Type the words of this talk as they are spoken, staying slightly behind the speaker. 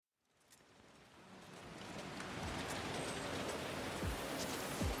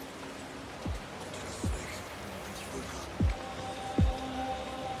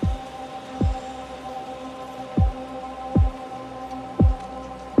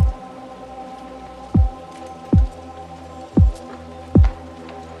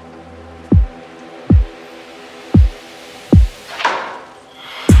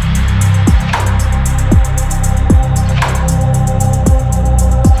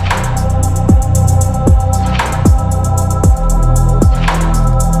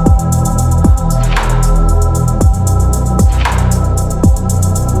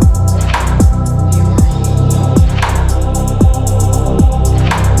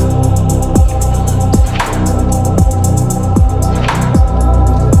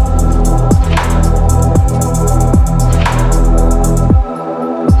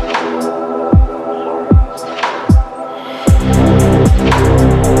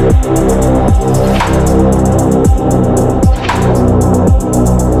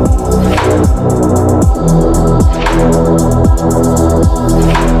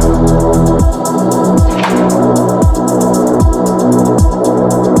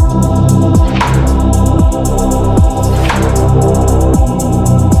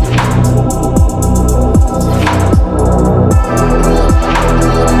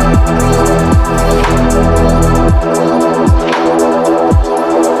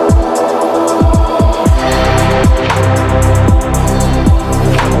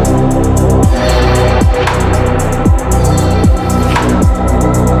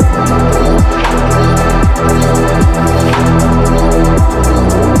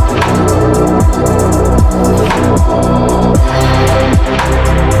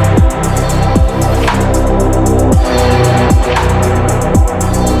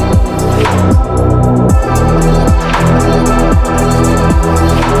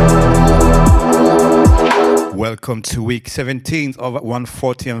welcome to week 17 of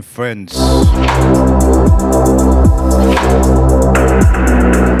 140 and Friends.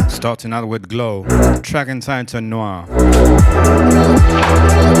 Starting out with Glow, track entitled Noir.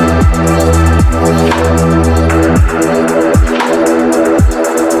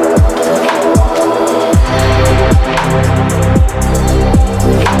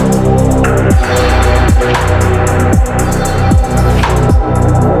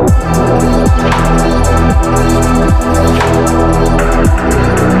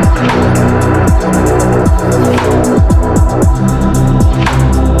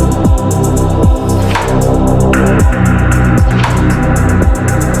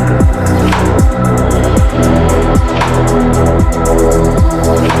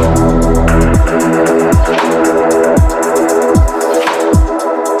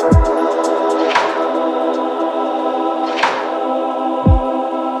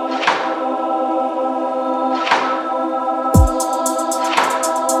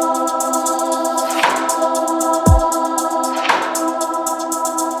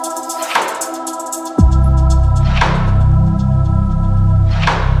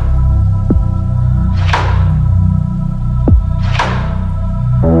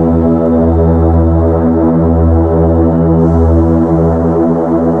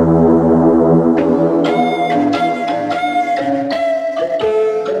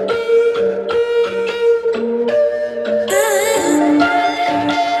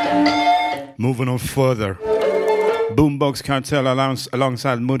 Further, Boombox Cartel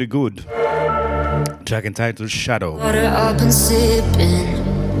alongside Moody Good, track entitled Shadow. Water I've been sipping,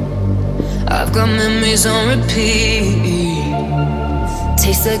 I've got memories on repeat.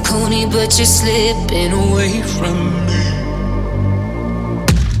 Taste like Coney, but you're slipping away from me.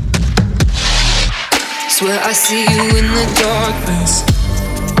 Swear I see you in the darkness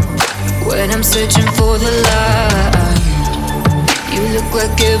when I'm searching for the light. You look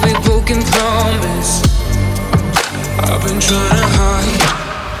like every broken promise I've been trying to hide.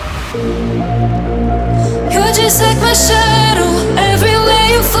 You're just like my shadow, everywhere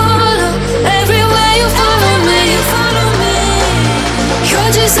you follow, everywhere you follow me, you follow me.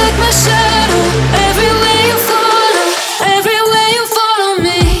 You're just like my shadow, everywhere you follow, everywhere you follow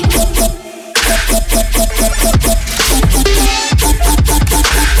me.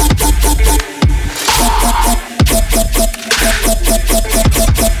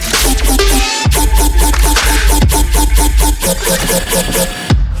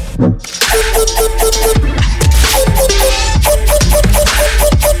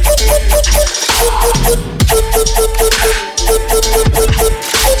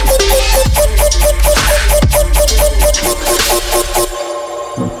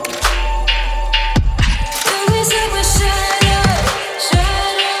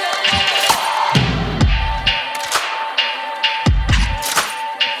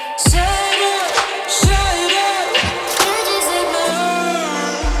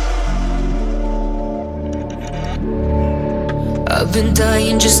 I've been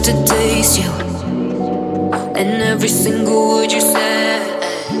dying just to taste you, and every single word you said.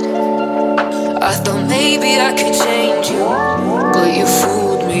 I thought maybe I could change you, but you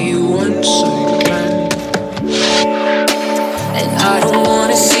fooled me once again. And I don't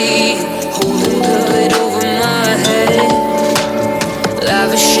wanna see you holding the lid over my head,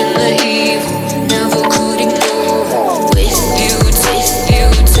 lavishing the evil, never could ignore. With you, taste you,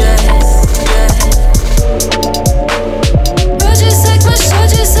 dead.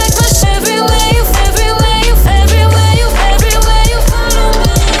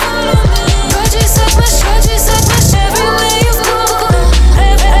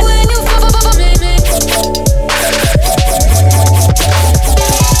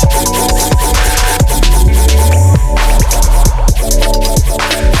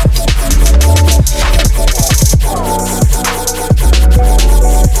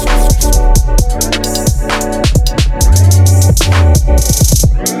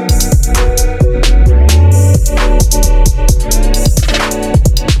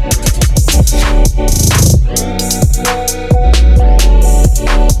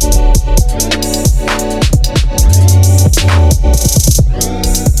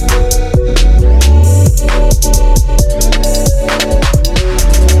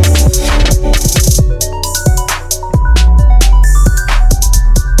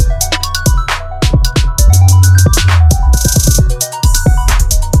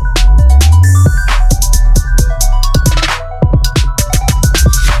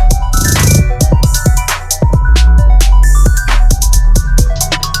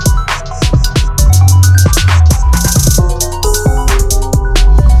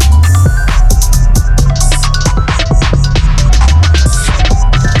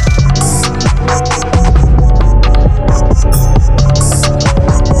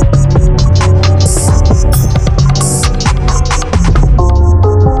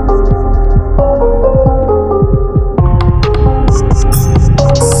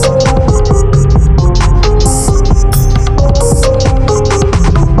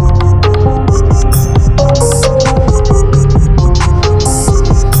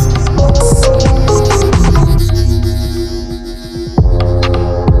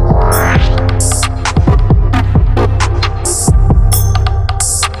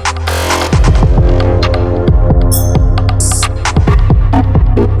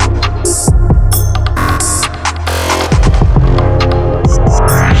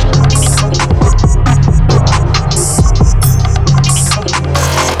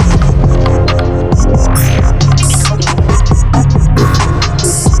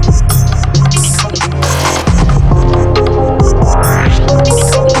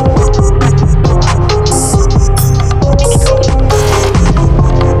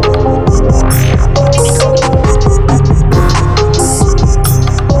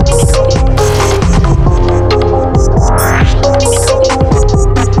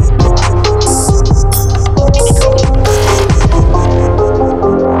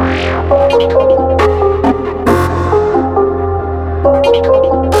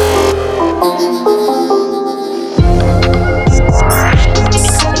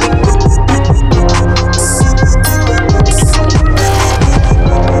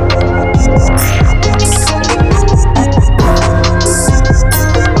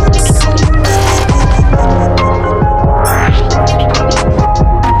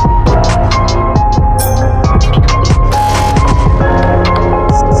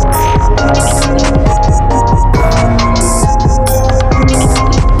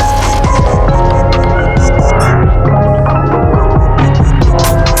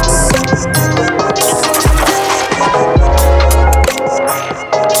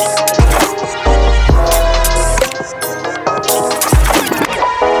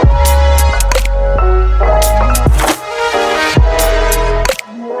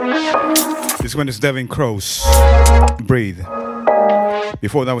 When it's Devin Cross, Breathe.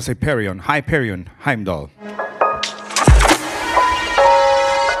 Before that was Hyperion, Heimdall.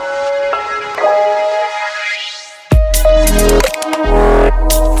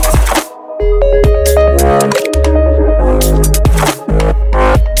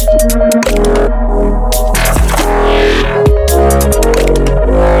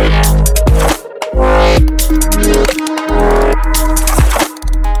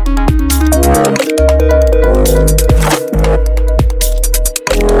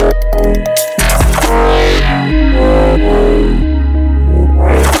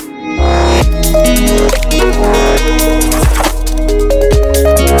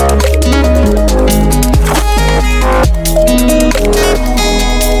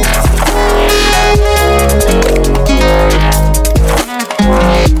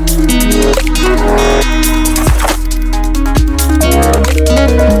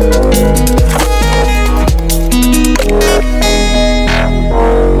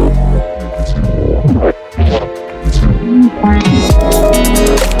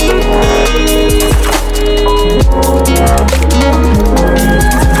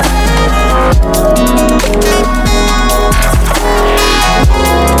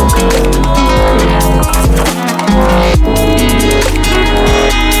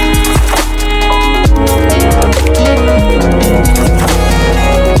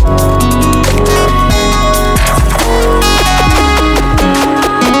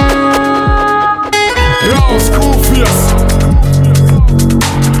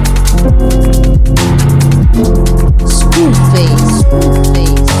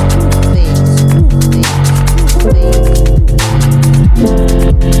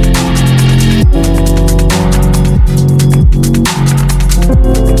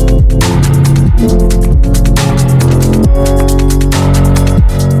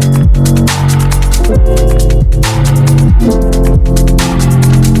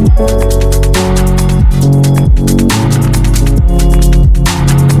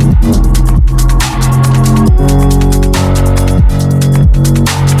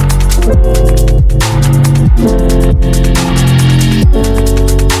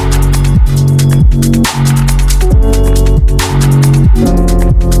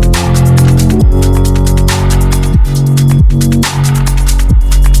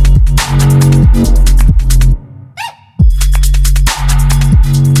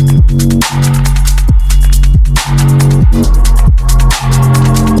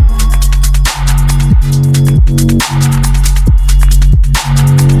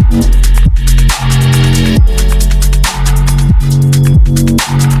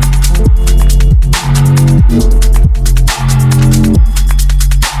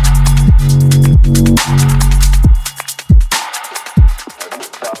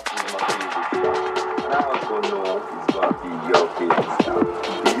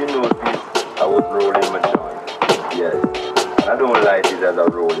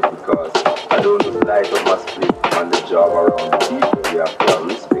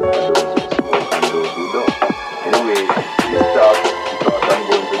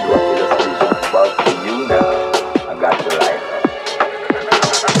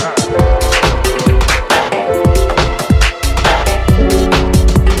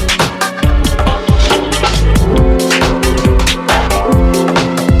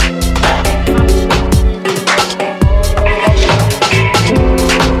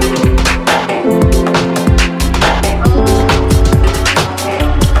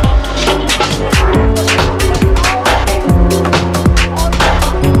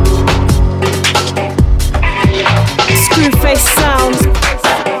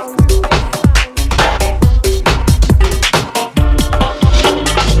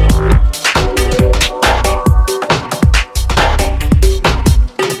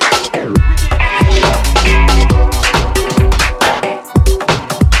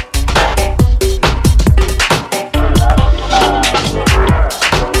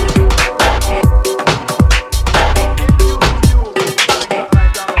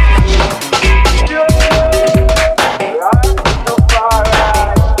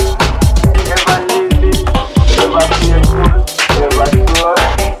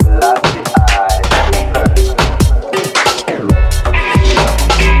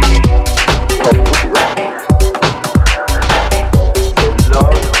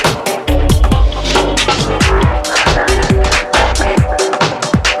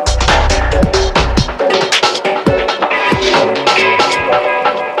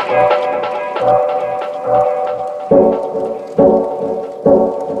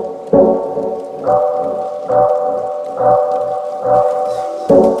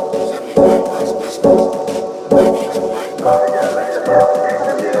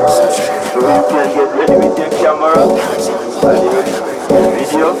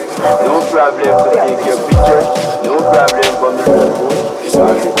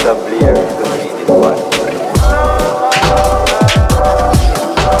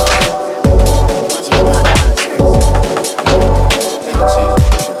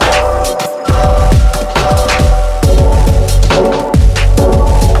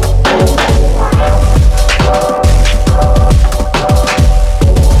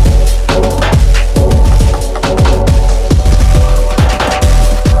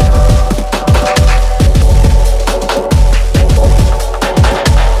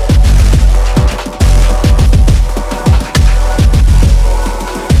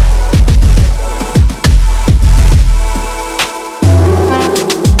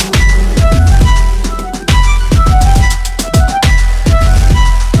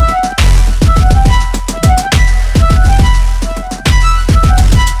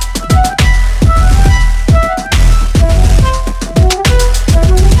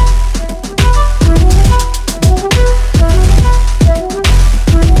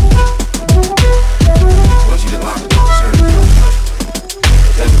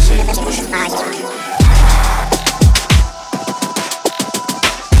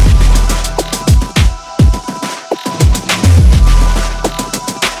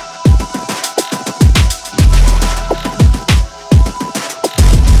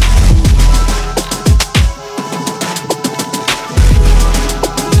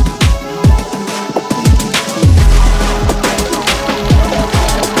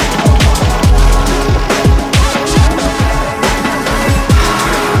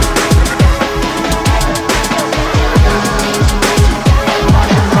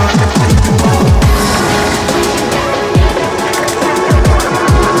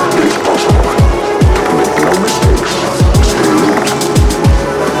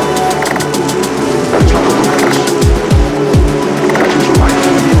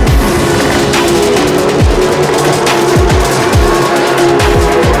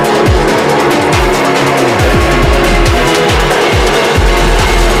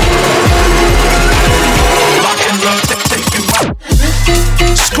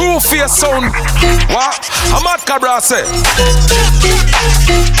 Screw face sound. What? I'm at Cabra say.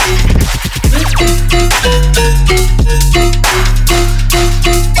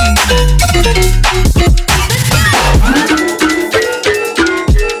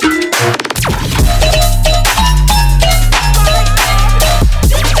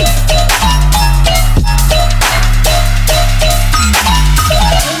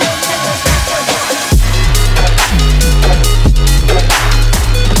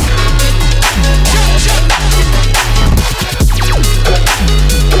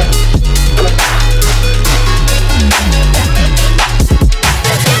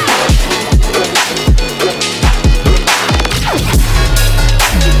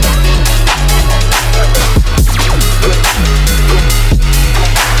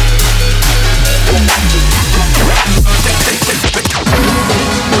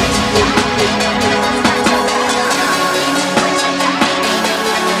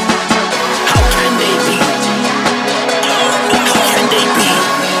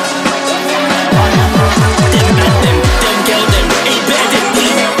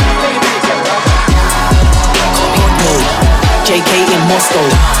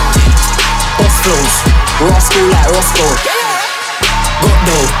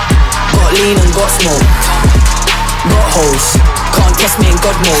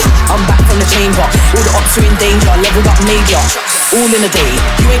 All in a day,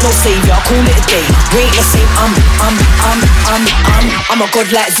 you ain't no savior, call it a day. We ain't the same, I'm a god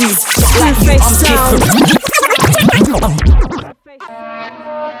like Zeus. Not like you, I'm different.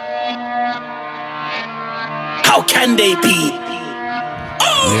 How can they be?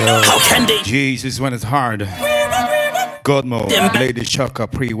 Yeah. How can they? Jesus, when it's hard. God mode, Lady Chaka,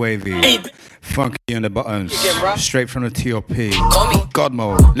 pre-wavy. Funky on the buttons, straight from the T.O.P. God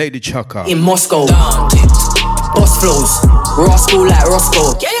mode, Lady Chaka. In Moscow, boss flows, Roscoe like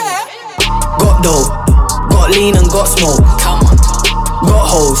Roscoe. Got dough, got lean and got smoke. Got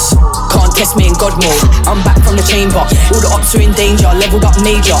hoes, can't test me in God mode. I'm back from the chamber, all the ops are in danger. Leveled up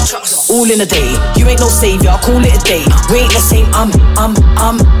major, all in a day. You ain't no savior, call it a day. We ain't the same, I'm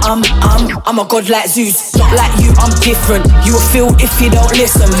a god like Zeus. Not like you, I'm different. You will feel if you don't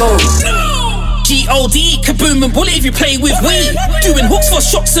listen, bro. G.O.D. Kaboom and bullet if you play with we. Doing hooks for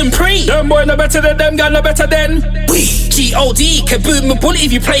shots and pre. Them boy no better than them, gal no better than we. G.O.D. Kaboom and bullet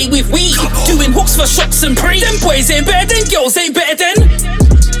if you play with we. Doing hooks for shots and pre. Them boys ain't better than girls ain't better than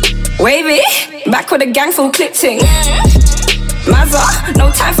Wavy, back with a gang full clip ting. Mazza,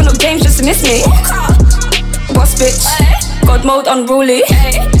 no time for no games, just miss me. Boss bitch, God mode unruly.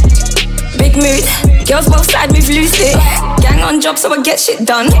 Big mood, girls both side move loosely. Gang on job so I get shit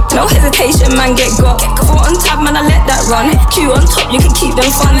done. No hesitation, man, get got. Four on tab, man, I let that run. Q on top, you can keep them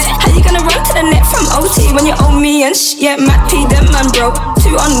funds. How you gonna run to the net from OT when you owe me and yeah, Matt P, them man broke.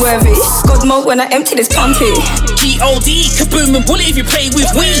 Too unworthy, God mode when I empty this pumpy. G.O.D. Kaboom and bullet if you play with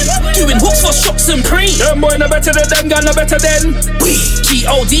we. Doing hooks for shots and pre. Them boy no better than them, gal no better than we.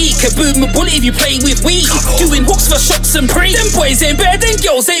 G.O.D. Kaboom and bullet if you play with we. Doing hooks for shots and pre. Them boys ain't better than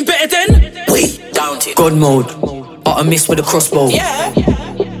girls ain't better than we. God mode, I miss with a crossbow.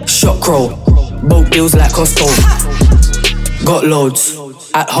 Shot crow, both deals like Costco. Got loads,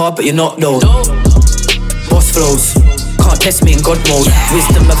 at hard but you're not though. Boss flows, can't test me in God mode.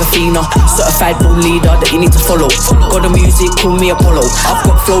 Wisdom of Athena, certified bull leader that you need to follow. Got the music, call me Apollo. I've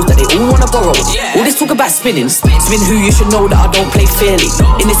got flows that they all wanna borrow. All this talk about spinning, spin who you should know that I don't play fairly.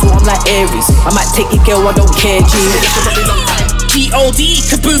 In this war I'm like Aries, I might take your girl, I don't care, G. G.O.D.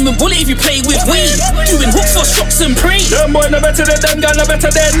 Kaboom and bullet if you play with we. Doing hooks for shots and pre. Them boy no better than them, gal no better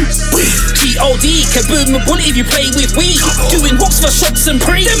than G.O.D. Kaboom and bullet if you play with we. Doing hooks for shots and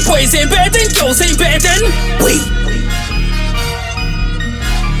pre. Them boys ain't better than girls ain't better than we.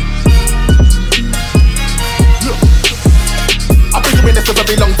 I've been doing this for a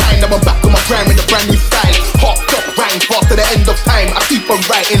very long time. Now I'm back on my grind with a brand new style. Hot top rhymes after the end of time. I keep on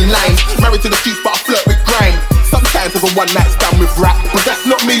writing lines. Married to the streets but I flirt with grime. Sometimes have a one night stand with rap, but that's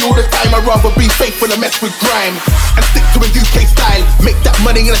not me all the time. I'd rather be faithful and mess with grime and stick to a UK style. Make that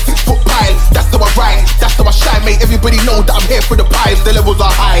money in a 6-foot pile. That's how I ride, that's how I shine. Make everybody know that I'm here for the pies. The levels are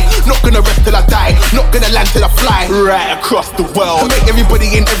high, not gonna rest till I die. Not gonna land till I fly right across the world. I make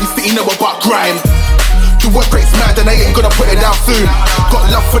everybody in every city know about grime. The work rate's mad and I ain't gonna put it down soon.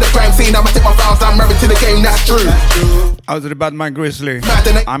 Got love for the crime scene, I'ma take my vows, I'm married to the game, that's true. Out of the Bad Man Grizzly,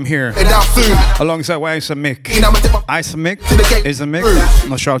 I'm here alongside Isa Mick. Isa Mick? Isa Mick? I'm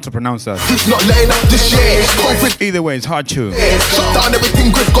not sure how to pronounce that. Not letting up this shit. Either way, it's hard tune. Shut down everything,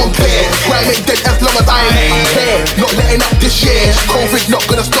 good gone clear. Crime ain't dead as long as I ain't here. Not letting up this shit. COVID's not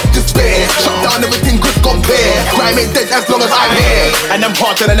gonna stop despair. Shut down everything, good gone clear. Crime ain't dead as long as I'm here. And I'm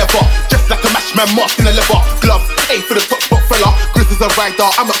harder than ever, just like a match man mask in a leather glove. Aim for the top spot fella. Grizzly's a rider,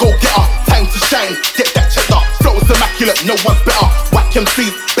 I'm a go-getter. Time to shine, get that cheddar. Flow is immaculate, no one's better. Whack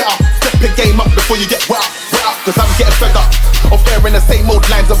MCs better. Step your game up before you get wet up. Cause I'm getting fed up of hearing the same old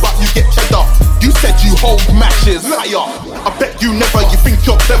lines about you get cheddar. You said you hold matches, liar. I bet you never, you think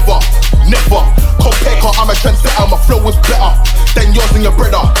you're clever. Never compare, cause I'm a trendsetter. My flow is better than yours and your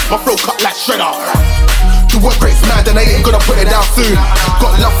brother. My flow cut like shredder. The work rate's mad and I ain't gonna put it down soon.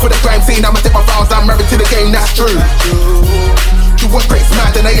 Got love for the crime scene, I'ma take my vows, I'm married to the game, that's true. The work rate's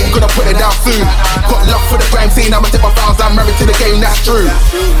mad and I ain't gonna put it down soon. Got love for the crime scene, I'ma take my vows, I'm married to the game, that's true.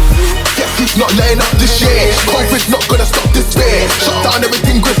 Guess who's not letting up this year? COVID's not gonna stop despair. Shut down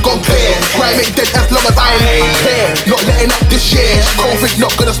everything, good gone clear. Crime ain't dead as long as I ain't here. Not letting up this year. COVID's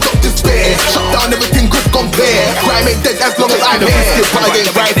not gonna stop despair. Shut down everything, good gone clear. Crime ain't dead as long as I'm here. But I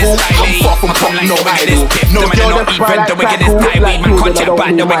ain't rival, I'm far from pop, no idol. No girl that's even the wickedest highway, man can't chat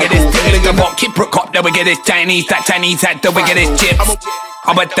about the wickedest thing. The walk, keep rook up the wickedest Chinese, that Chinese had the wickedest chips.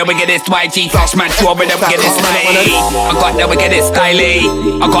 I bet the wickedest YG Flash man two over the wickedest Millie. I got the wickedest stylee.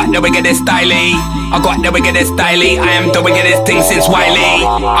 I got the wickedest stylee. I got the wickedest stylee. I am the wickedest thing since Wiley.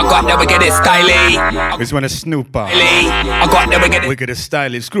 I got the wickedest stylee. This one is Snoop. I got the wickedest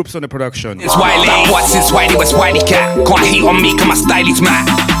stylee. Scoops on the production. It's Wiley. What since Wiley was Wiley cat. Can't hate on me cause my stylie's mad.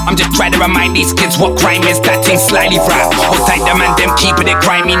 I'm just trying to remind these kids what crime is. That thing slightly rap. Hold tight them and them keeping it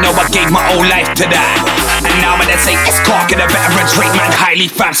grimy. Know I gave my whole life to that. And now when they say it's cock and the veterans rate man highly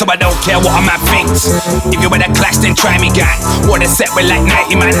fam, so I don't care what a man thinks. If you with a clash then try me gang. What a set with like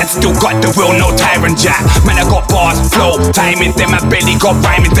 90 man and still got the will, no tyrant jack. Man I got bars, flow, timing, then my belly got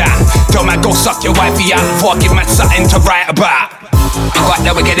rhyming down. Tell man go suck your wifey out before I give man something to write about. I got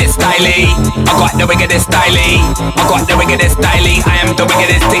the wickedest stylee. I got the wickedest stylee. I got the wickedest stylee. I am the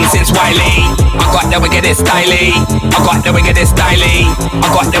wickedest thing since Wiley. I got the wickedest stylee. I got the wickedest stylee. I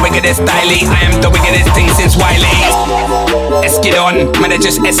got the wickedest stylee. I am the wickedest thing since Wiley. Esky on, man I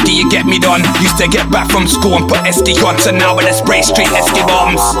just Esky, you get me done. Used to get back from school and put Esky on, so now with a spray straight Esky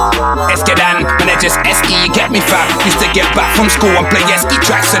bombs. Esky dan, man I just Esky, you get me fam. Used to get back from school and play Esky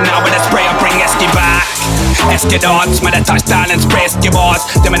tracks, so now with a spray I bring Esky back. Esky dance, man I touch down and spray Esky bars.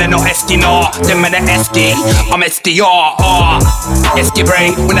 Them man I no Esky no, them man I Esky. I'm SDR, Esky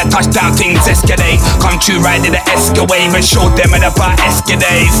brain. When I touch down things Escalade. Come true right in the Esky wave and show them at about Esky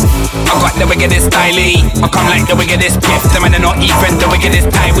days. I got the wickedest stylee. I come like the wickedest gift. Them man I not even the wickedest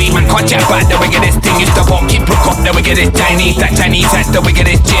highway. Man can't chat about the wickedest thing. Used to walk, keep rook up the wickedest Chinese. That Chinese had the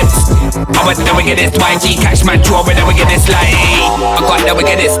wickedest chips. I was the wickedest YG catch man draw with the wickedest lie. I got the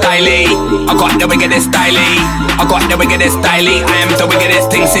wickedest stylee. I got the wickedest stylee. I got the wickedest stylee. I am the wickedest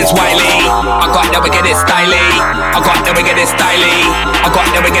thing since Wiley. I got the wickedest stylee. I got the wickedest stylee. I got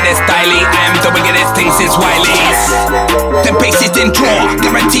the wickedest stylee. I am the wickedest thing since Wiley. The bases didn't draw.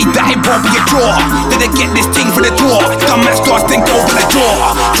 Guaranteed that it won't be a draw. Did they get this thing for the draw? Gunman stars then go for the draw.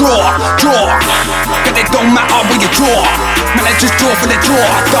 Cause it don't matter where you draw. Man, I just draw for the draw.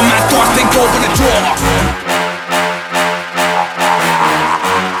 Gunman stars then go for the draw.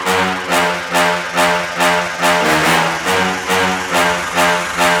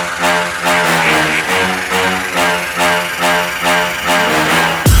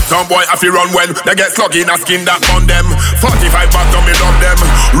 Boy, I feel run when they get sluggy in a skin that on them. 45 back down, me love them.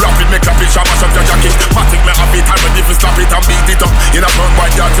 Rapid me clap it, shabba shot your jacket. Patrick me happy, time ready for slap it and beat it up. In a front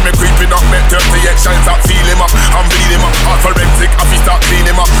white yard, see me creeping up. Make 38 shines up, feel him up and bleed him up. Hard forensic, I feel start clean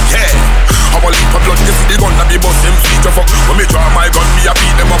him up. Yeah, I'm a leap of blood, you see the gun that be bust him feet to fuck. When me draw my gun, me a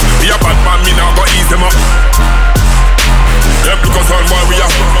beat them up. Be a bad man, me now go ease them up. Them look us on boy, we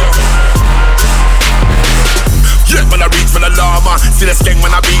are. Yeah, when I reach for the llama, see the skeng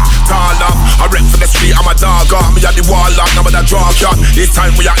when I beat taller. I rep for the street, I'm a dogger. Me at the wall lock, now with a draw shot. This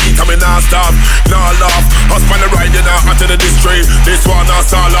time we are eat, I'm in non-stop. Nah laugh, husband riding out onto the district. This one a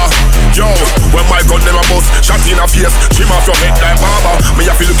sala. Yo, when my gun never bust, shot in a face, trim off your head like barber. Me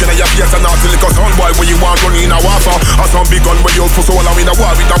have to looking at your face and not till it goes on, boy. When you want running in a waffle, or some big gun when you for so long in a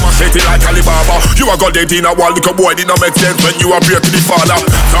wall with a machete like Alibaba. You a god dead in a wall, look a boy, did not make sense when you appear to the father.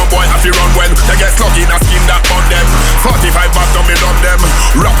 Some boy have to run when they get sluggy in a skin that on them. 45 back down, me love them.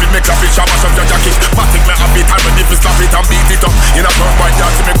 Rapid me clap it, shabba shot your jacket. Patrick me happy, time ready for slap it and beat it up. In a front white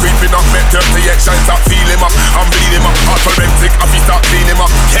yard, see me creeping up. Make 38 shines up, feel him forensic, I feel start clean him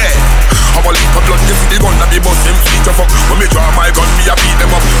up, yeah. How a leak of blood, this is the gun that the bust him feet to fuck. When me draw my gun, me a beat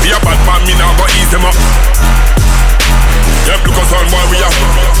them up. Me a bad man, me now go ease them up. Yeah, look us on while we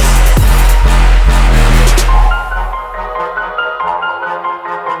are.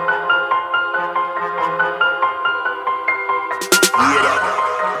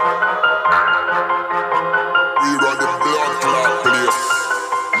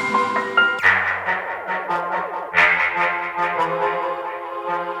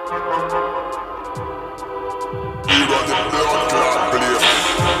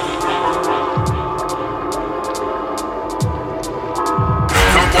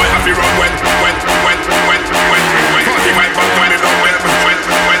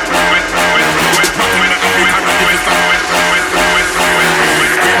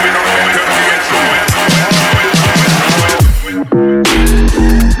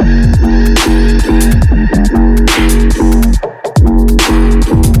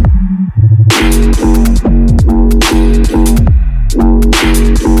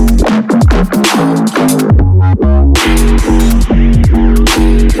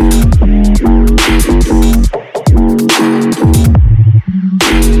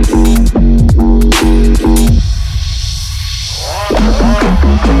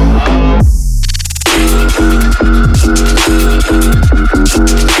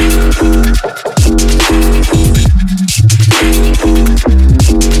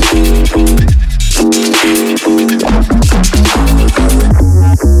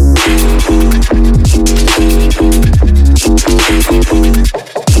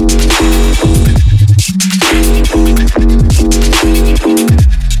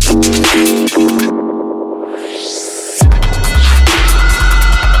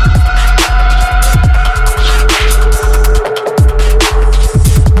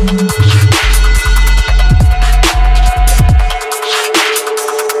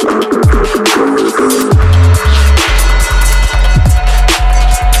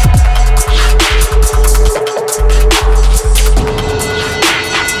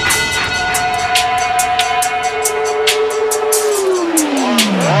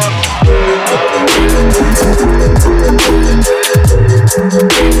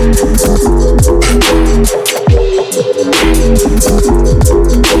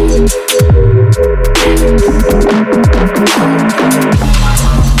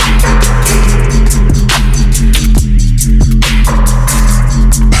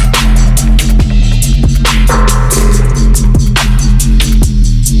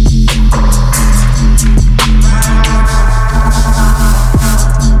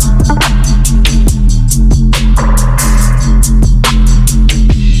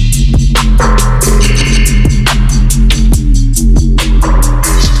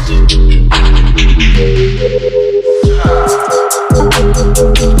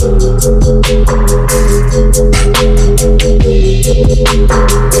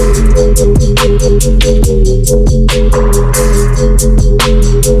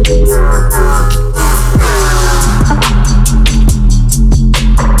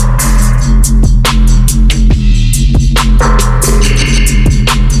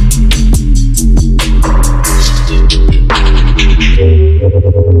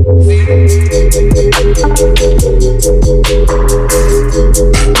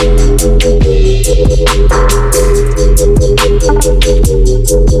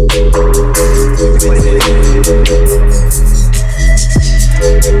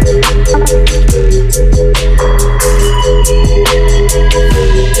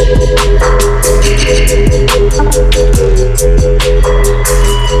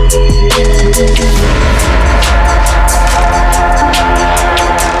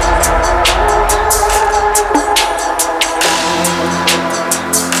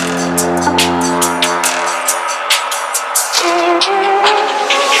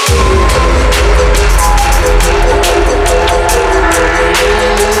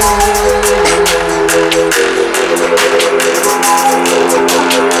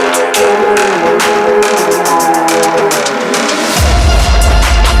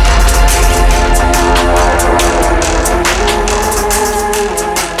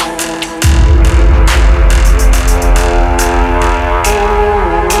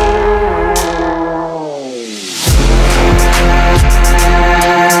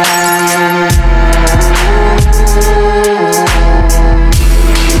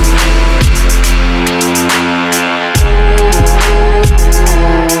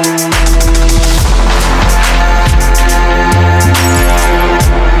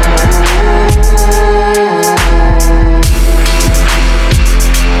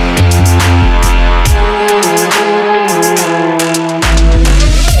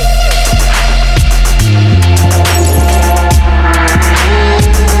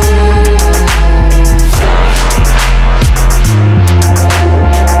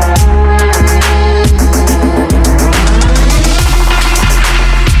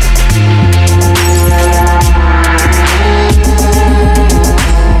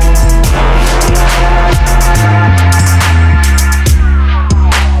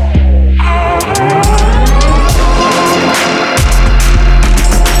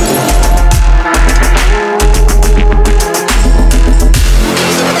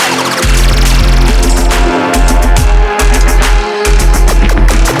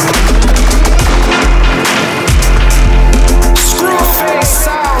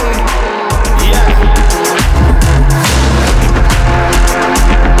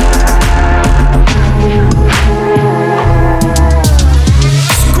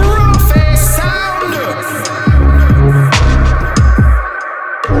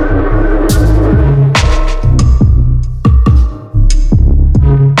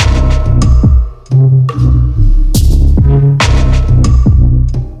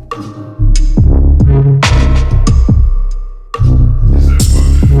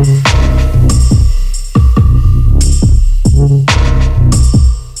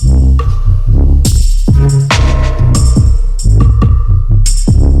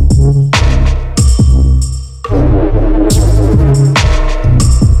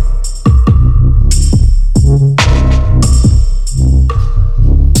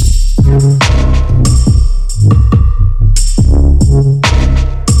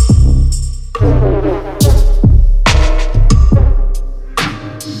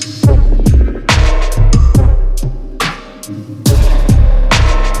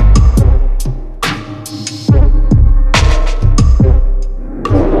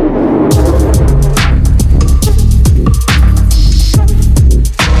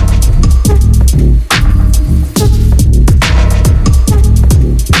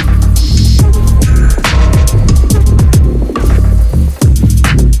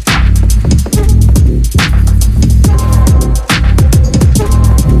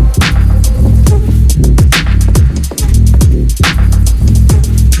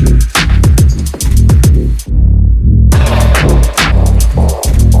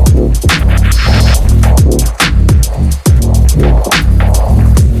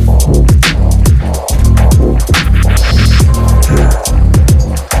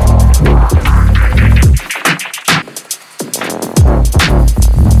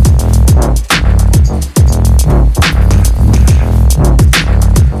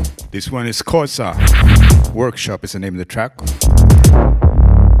 This one is Corsa. Workshop is the name of the track.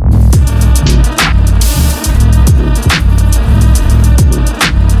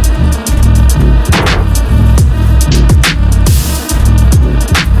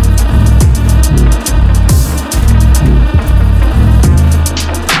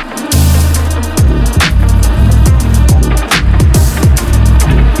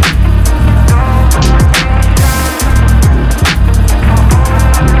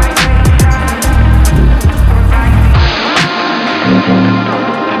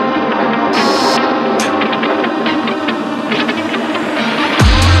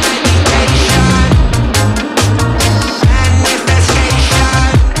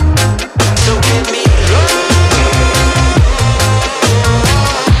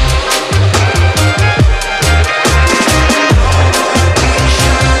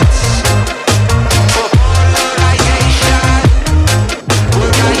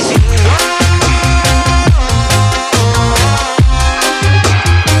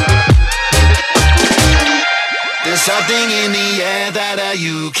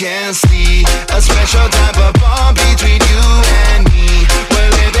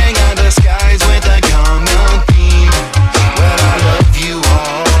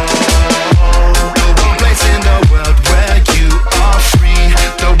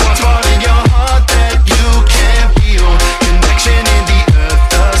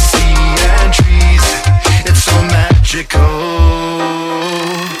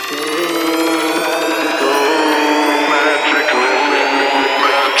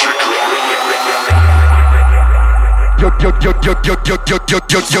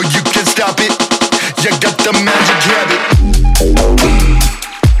 Yo, you can stop it. You got the magic habit.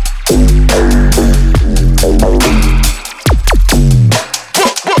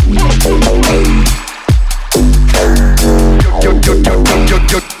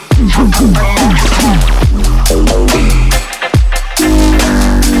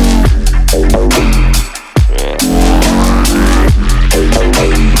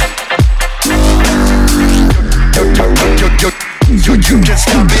 You can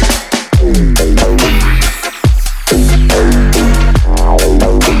stop it.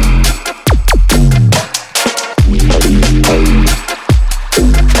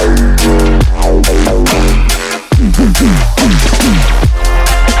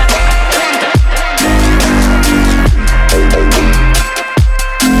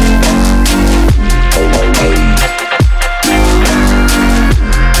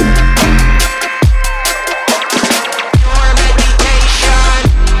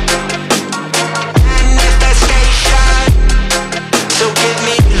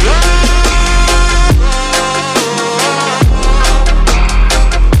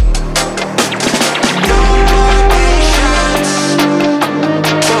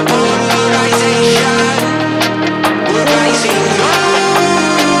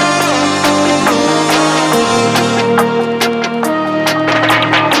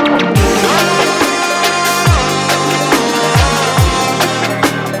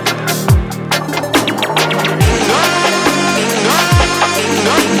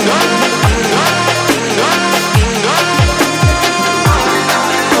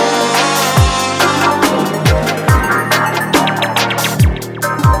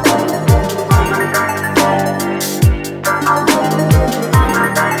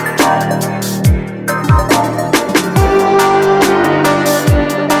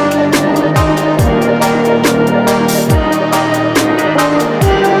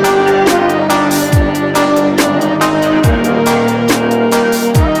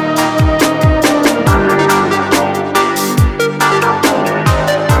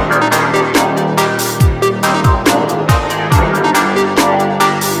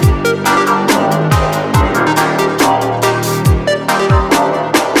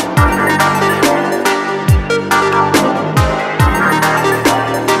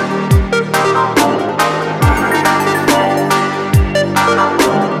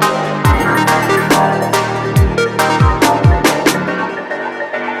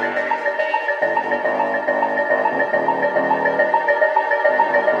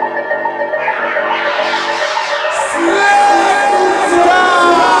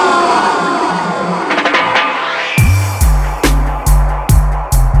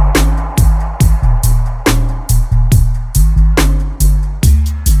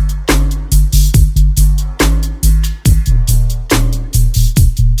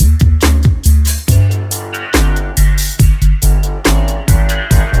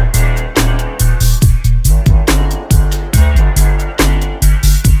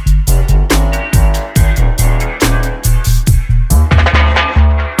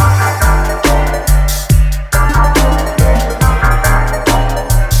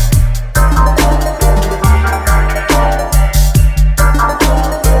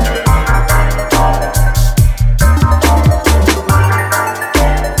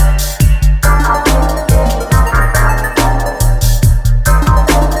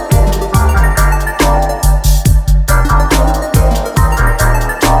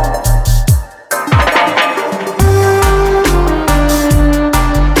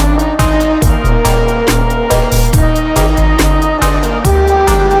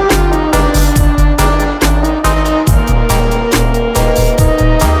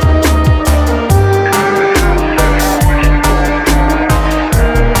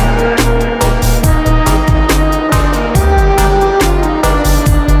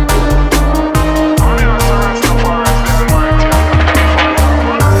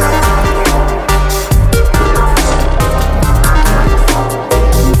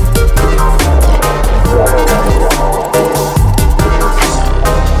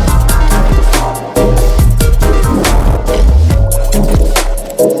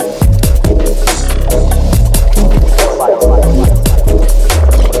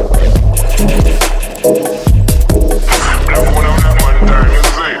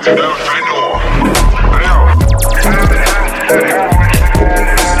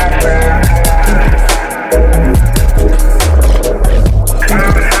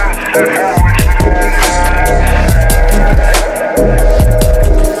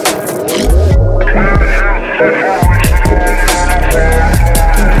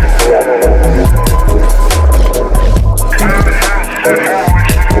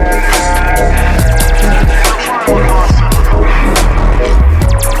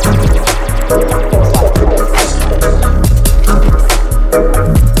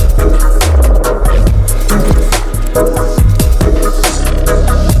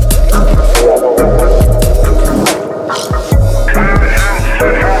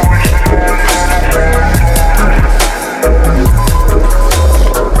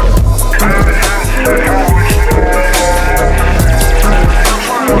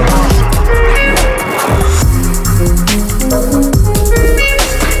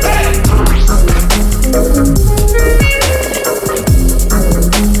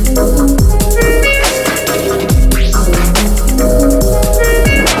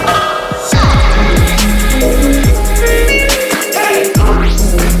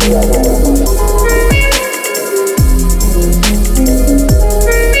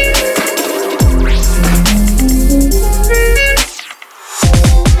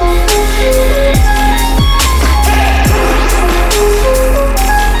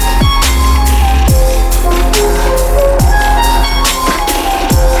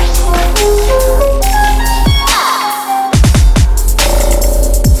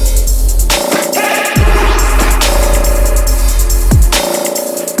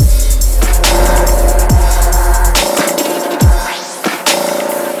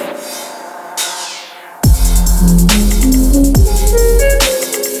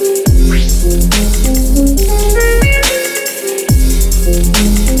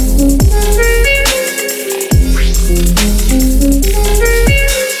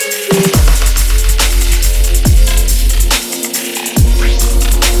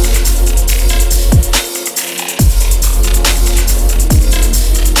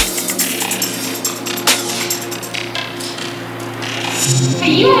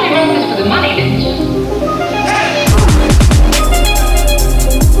 You only wrote this for the money, didn't you?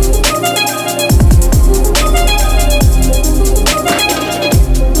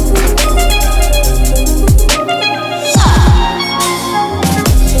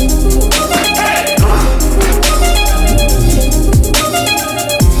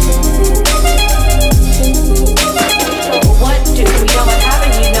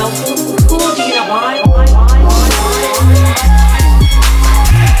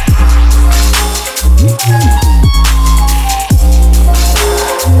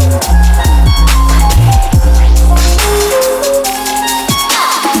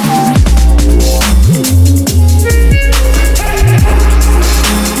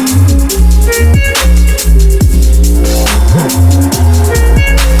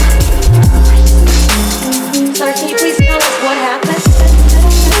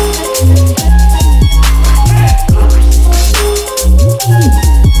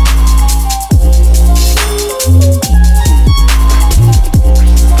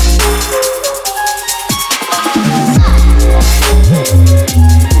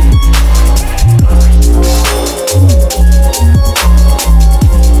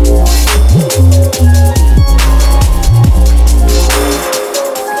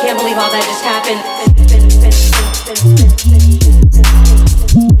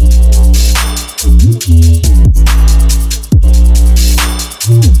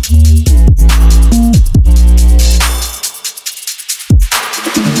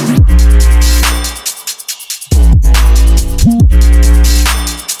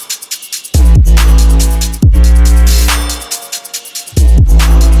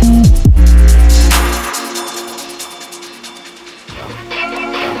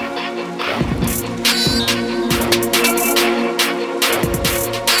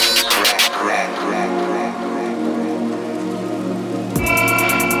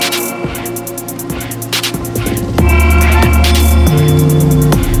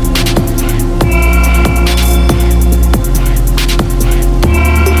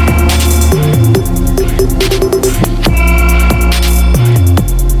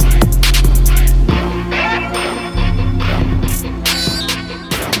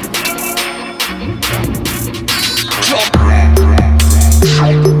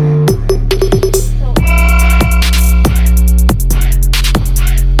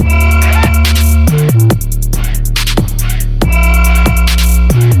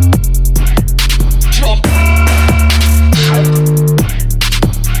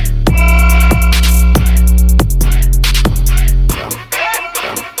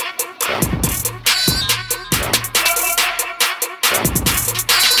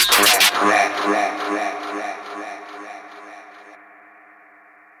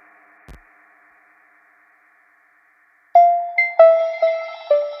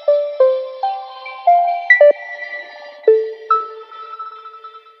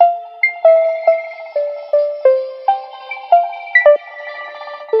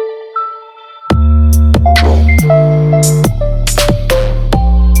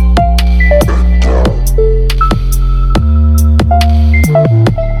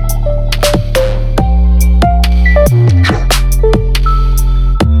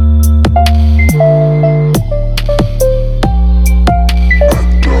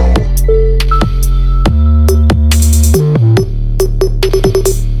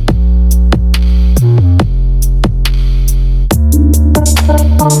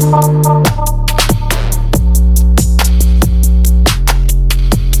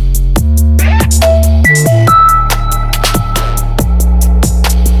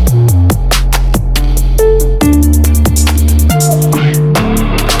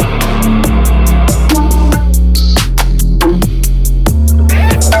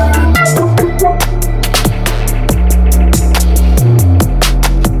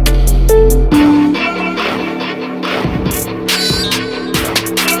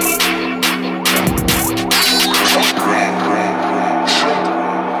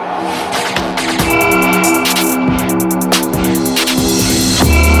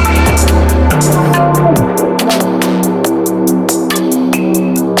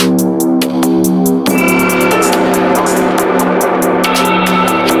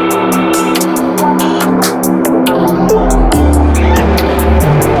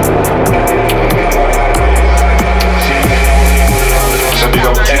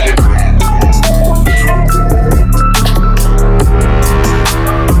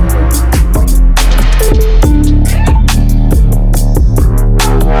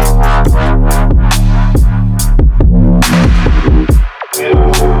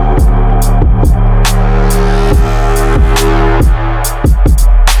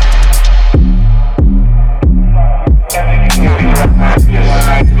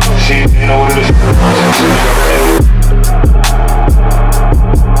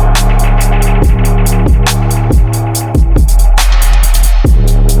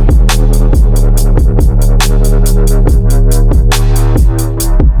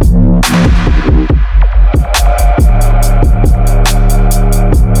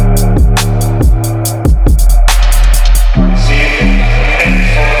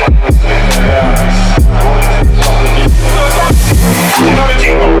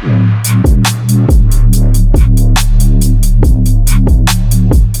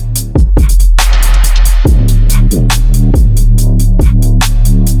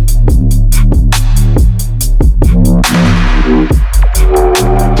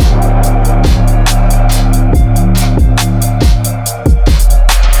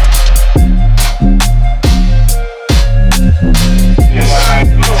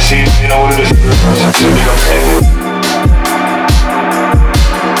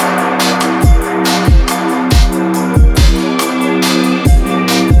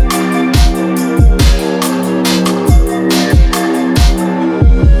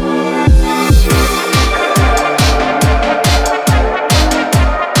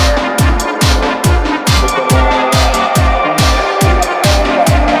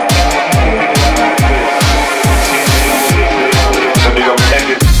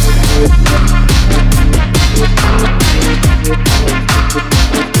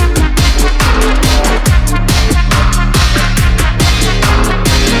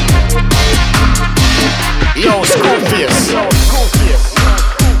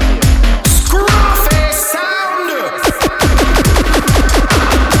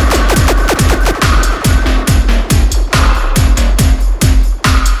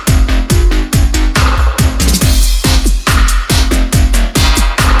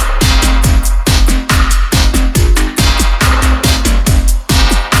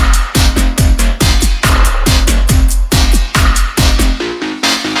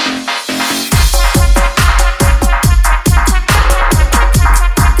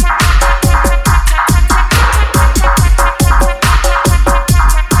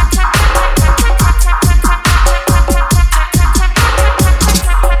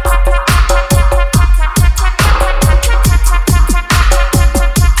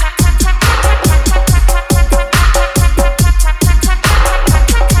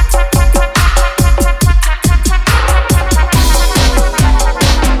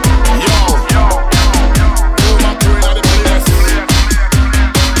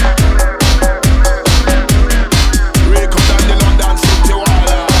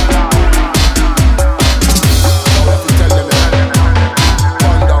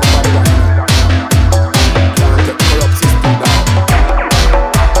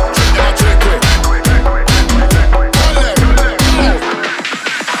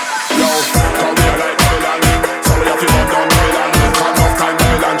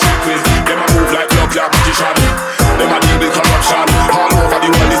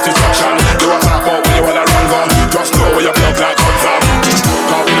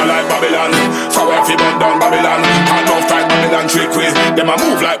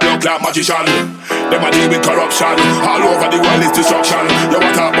 magician. Them a deal with corruption. All over the world is destruction. You want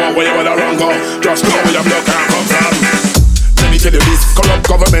to talk about where you wanna run go? Just know where your blood can come from. Let me tell you this, corrupt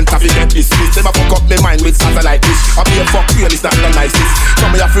government have to get dismissed. Them a fuck up my mind with satellite dish. I be a fuck real, it's not the nicest.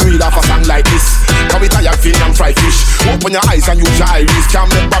 Some of you feel real off a song like this. Come with tired fin and fry fish. Open your eyes and use your iris. Can't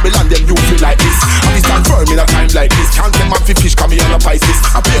make Babylon them you feel like this. I be stand firm in a time like this. Can't tell man fi fish come here on a Pisces.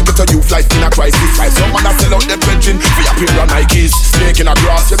 I pay a better youth life in a crisis. Like some man a sell out them pension for your pair of Nikes. Snake in a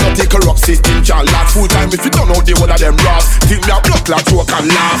grass, you don't take a rock system. Can't last full time if you don't know the one of them rocks. Think me a blood clot joke and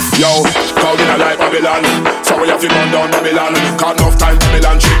laugh. Yo, crowd in a like Babylon. So we have to run down Babylon. Can't enough time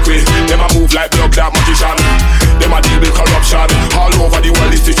Babylon trick we. Them a move like blood clot magician. Them a deal with corruption. All over the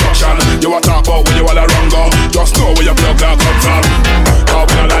world is destruction. You a talk about where you wanna run go. Just know where your blood clot come from.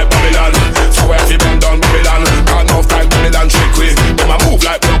 Crowd in a like Babylon. So we have to run down Babylon. Can't enough time Babylon trick we. Them a move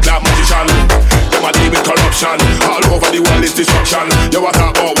like blood clot magician. Them a deal with corruption. All over the world is destruction. You a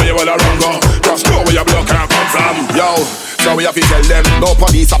talk about where you wanna run go. Just know where your blood clot come from. Yo. So we have to tell them, no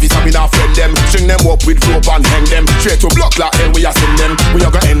police officer we not friend them. String them up with rope and hang them. Straight to block like hell we a send them. We a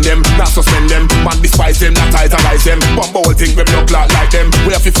go end them, not suspend them. Man despise them, not italize them. Bumbo will think we block like them.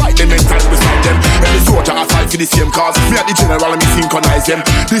 We have to fight them and time beside them. Every soldier a fight for the same cause. Me a the general and me synchronize them.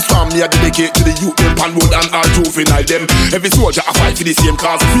 This farm me a dedicate to the youth them pan road and all juvenile them. Every soldier a fight for the same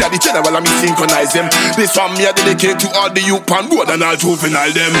cause. Me a the general and me synchronize them. This farm me a dedicate to all the youth pan road and all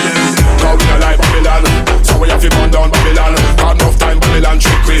juvenile them. Cause we a like Babylon. So we have to burn down Babylon. Got enough time Babylon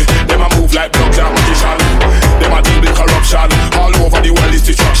trick we. Them a move like blood clot magician. Them a deal with corruption. All over the world is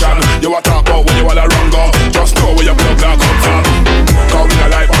destruction. You a talk about where you wanna run go. Just know where your blood clot come from. Cause we a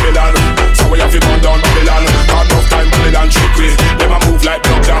like Babylon. So we have to burn down Babylon. Got enough time Babylon trick we. Them a move like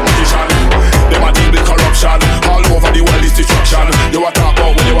blood clot magician. Them a deal with corruption. All over the world is destruction. You a talk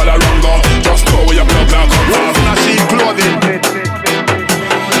about where you wanna run go. Just know where your blood clot come from. In a sheep clothing.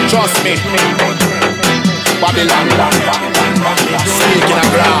 Trust me. Babylon, snake in a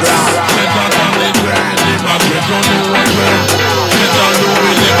grass.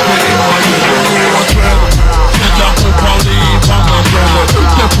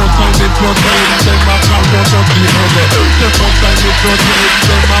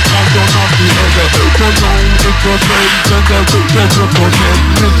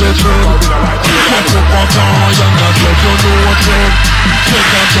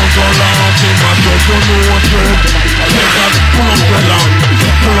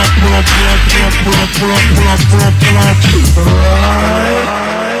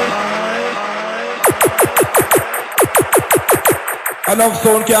 Enough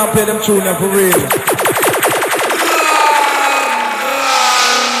sound can't play them tune them for real.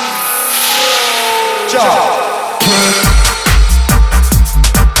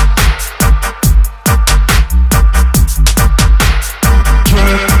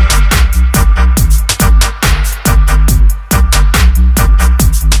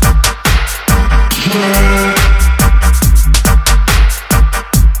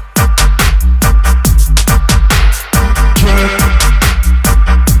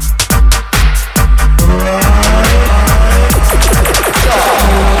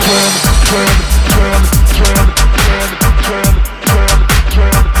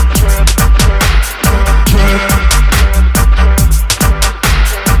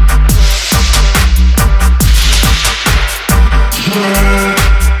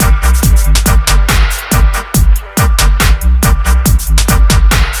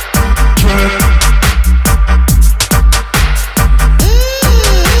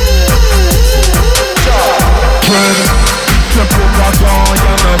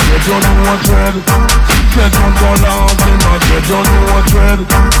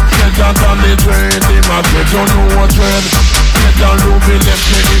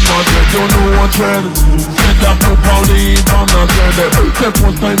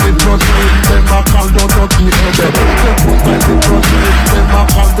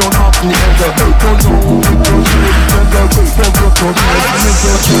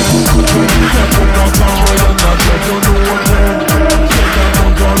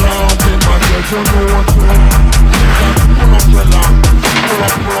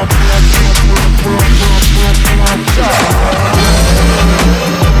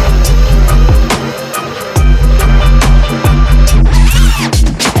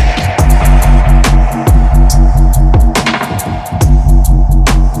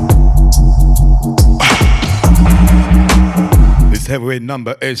 Heavyweight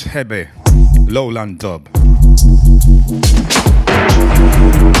number is heavy. Lowland dub.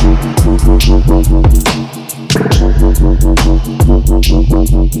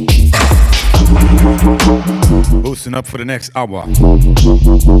 Boosting listen up for the next hour.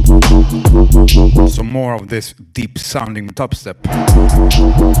 Some more of this deep sounding top step.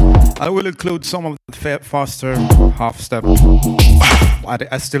 I will include some of the faster half step.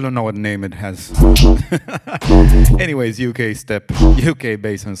 I still don't know what name it has. Anyways, UK step, UK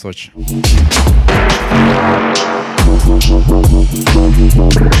bass and such.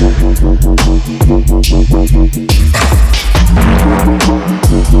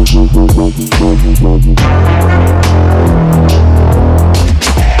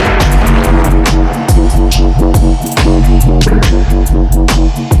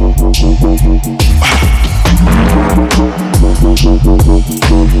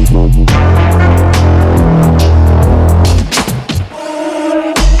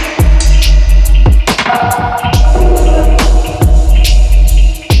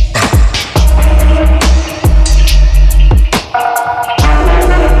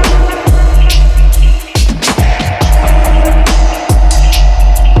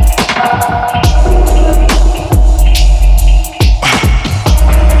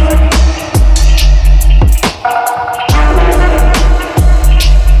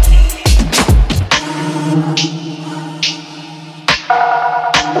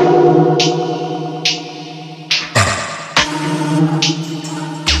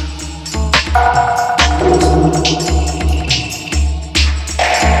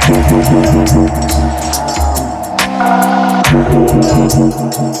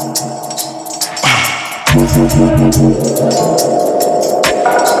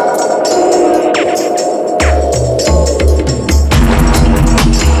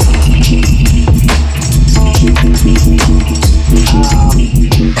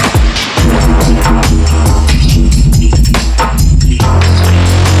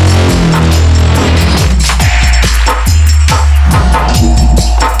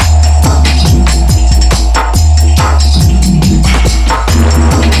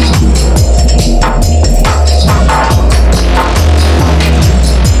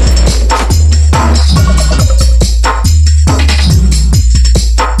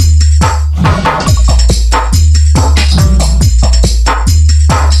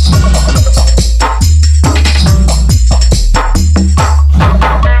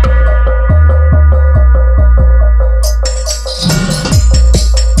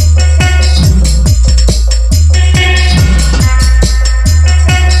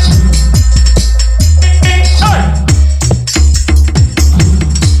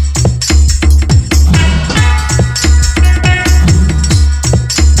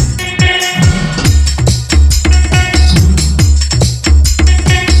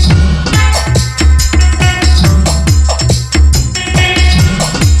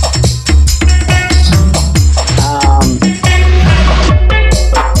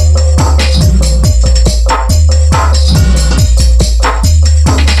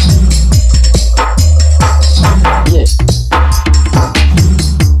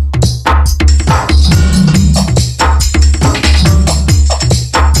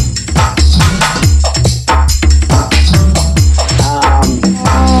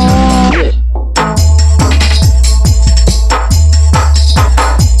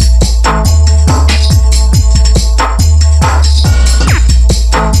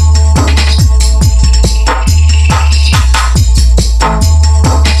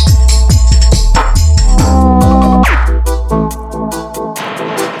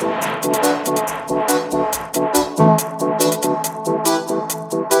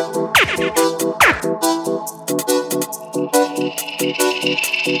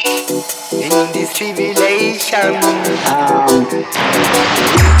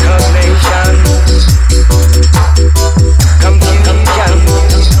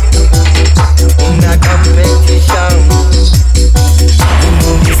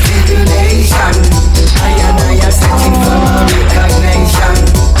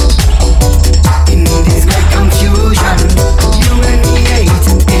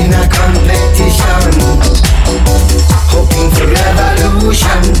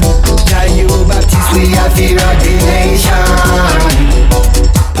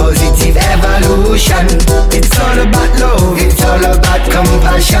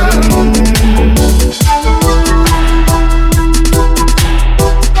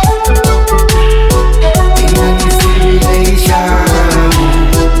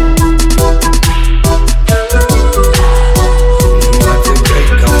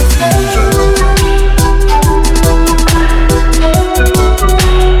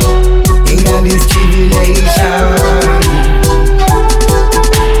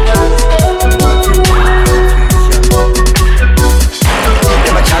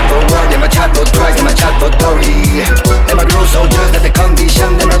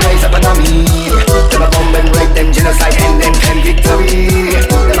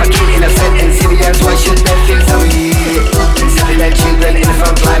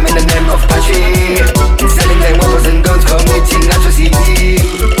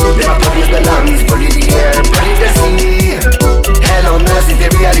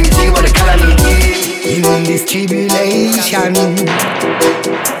 this tribulation.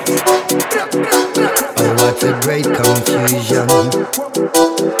 Oh, what a great confusion.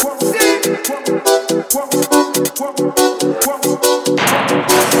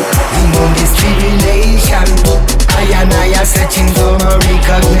 In this tribulation, I and I are searching for my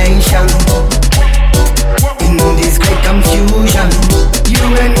recognition. In this great confusion, you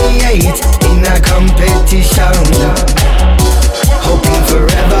and me hate in a competition. Hoping for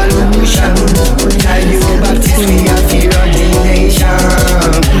revolution. Tell you Baptist we are fear ordination.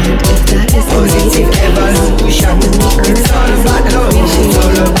 Positive evolution. It's all about love, it's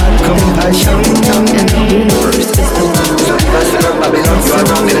all about compassion. And the universe is the one. Babylon, you are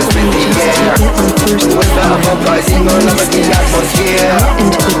wrong in a split the air. What's the uprising all over the atmosphere?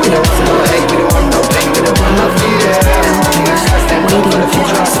 Into the depths of no hate, we don't want no pain, we don't want no fear. waiting for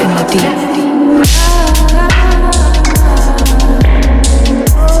us in the deep.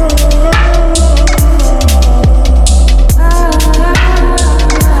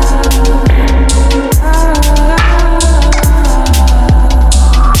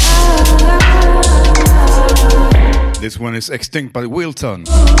 This one is Extinct by Wilton.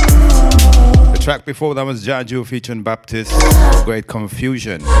 The track before that was Jaju featuring Baptist, Great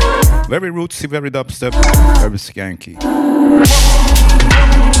Confusion. Very rootsy, very dubstep, very skanky.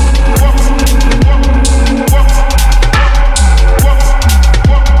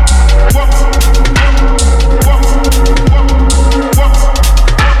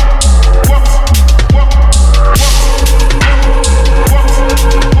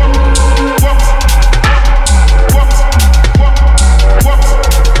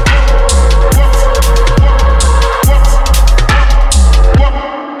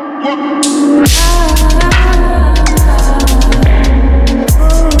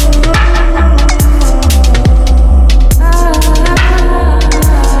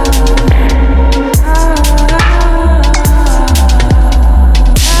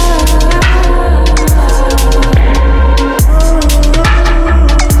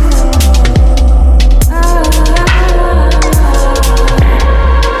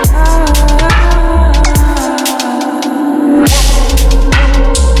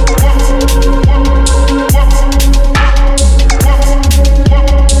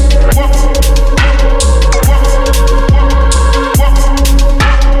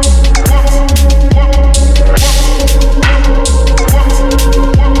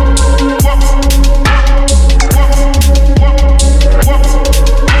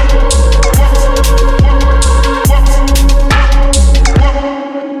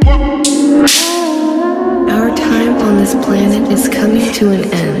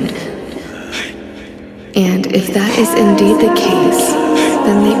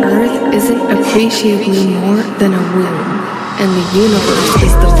 Appreciably more than a womb, and the universe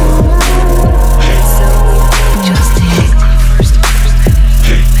is the womb. So just take the first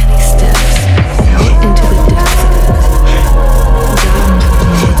many steps out into the depths of it.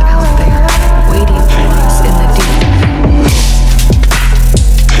 God is out there, waiting for us in the deep.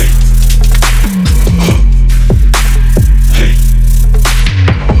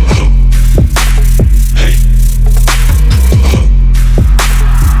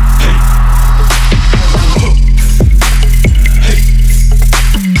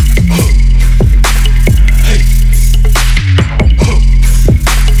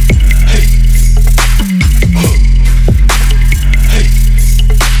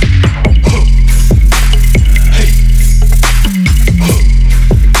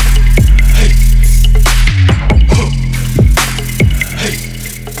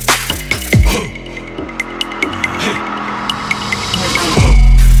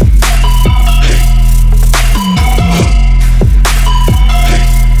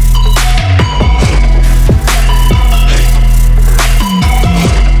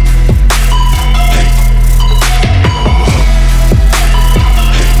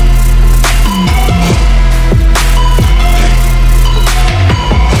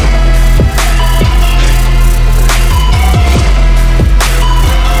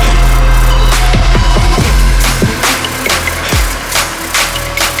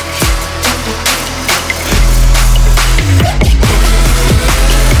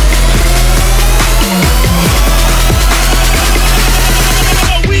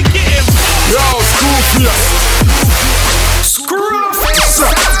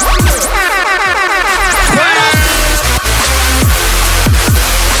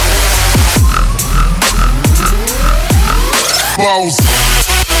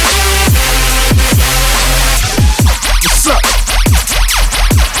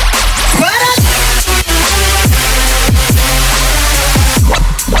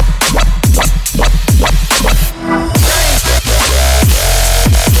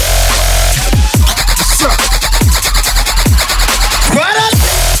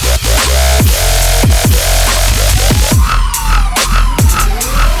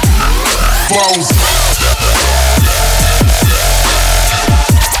 flows.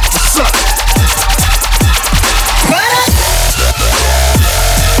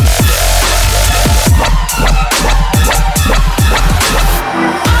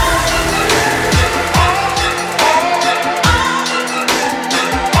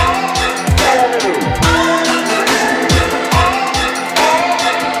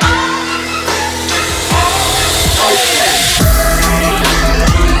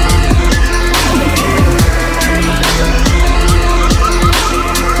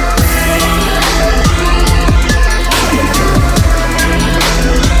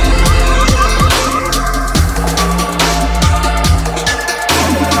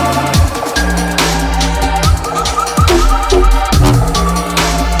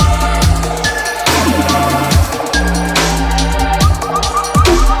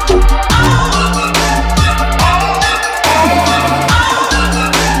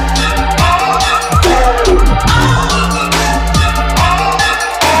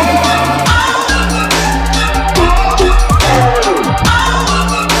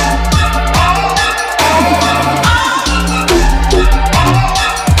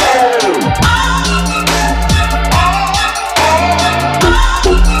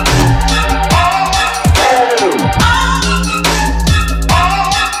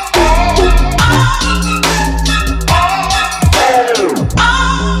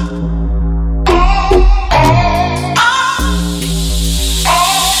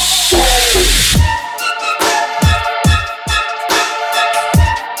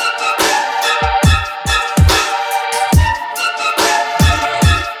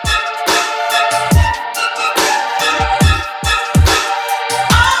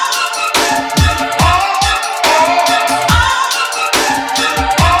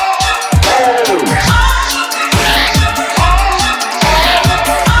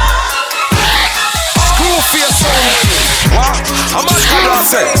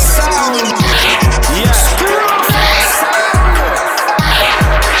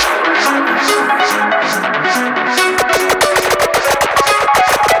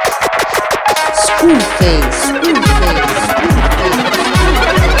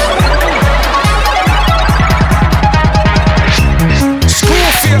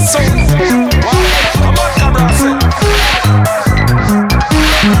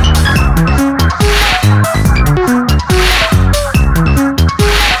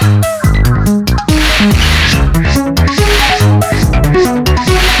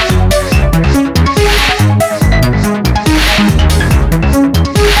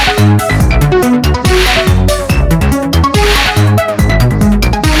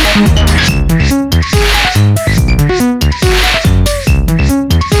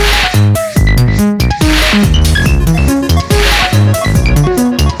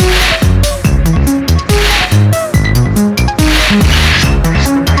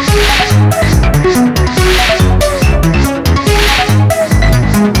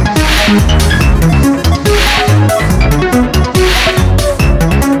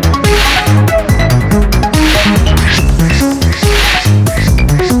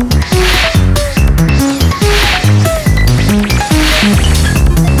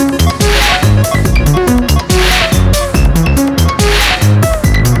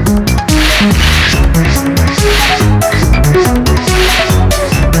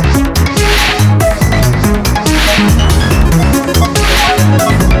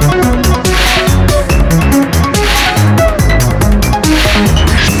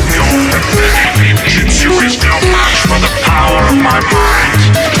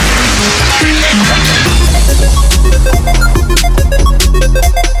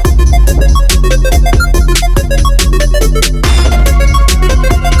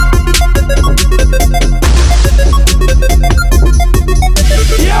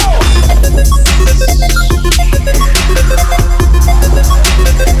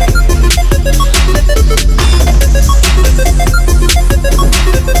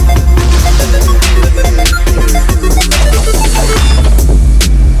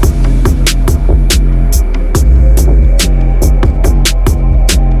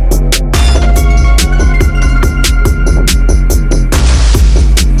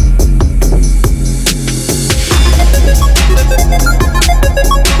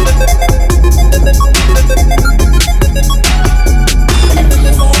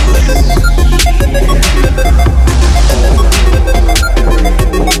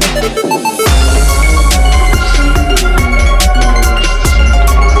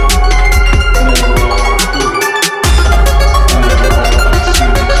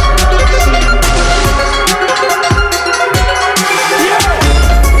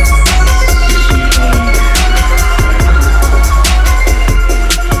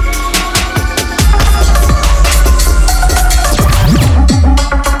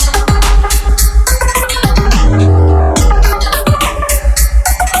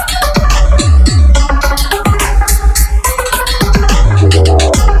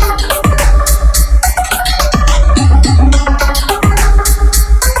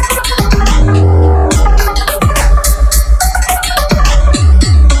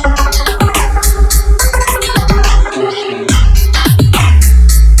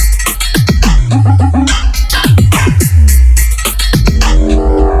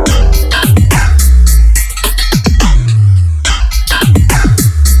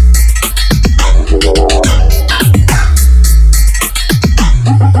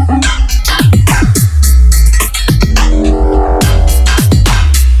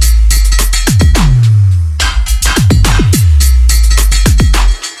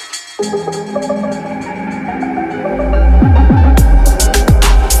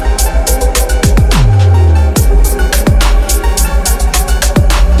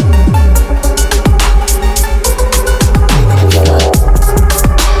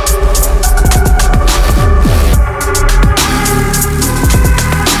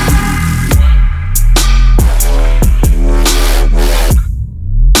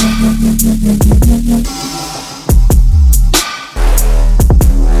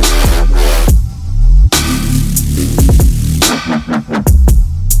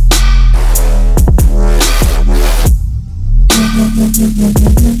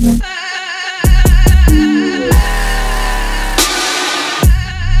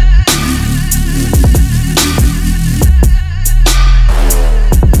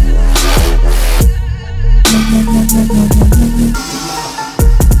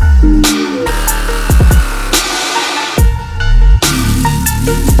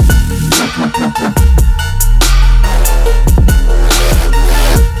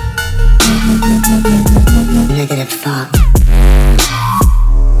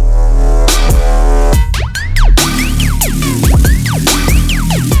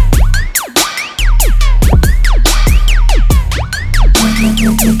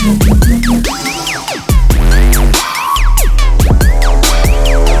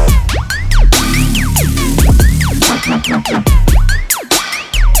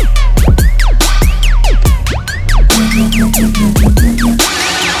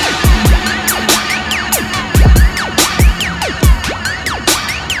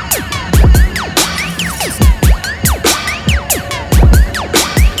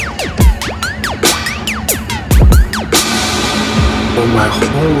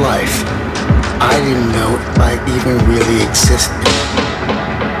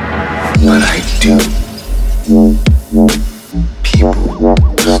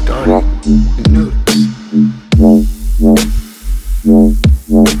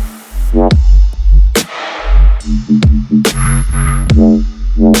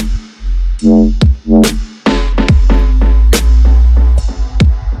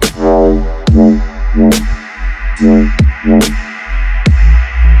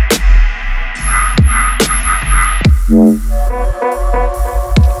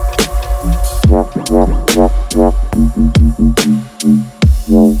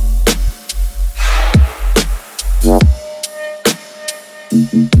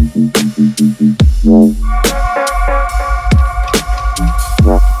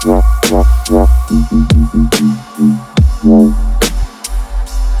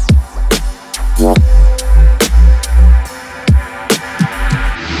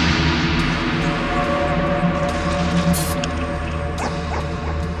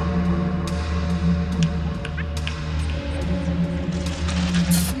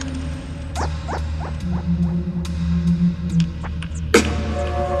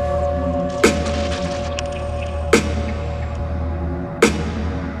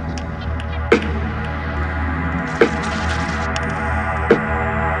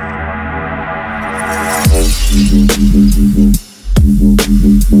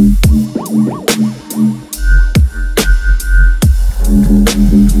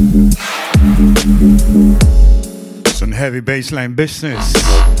 Some heavy bassline business.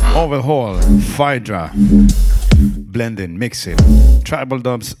 Overhaul, Phaedra, blending, mixing, Tribal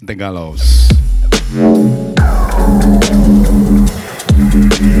Dubs, The Gallows.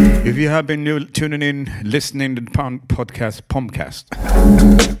 If you have been tuning in, listening to the podcast, Pumpcast.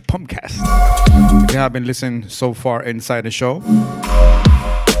 If you have been listening so far inside the show,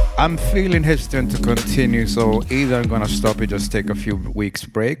 I'm feeling hesitant to continue, so either I'm gonna stop it, just take a few weeks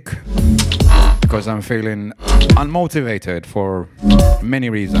break, because I'm feeling unmotivated for many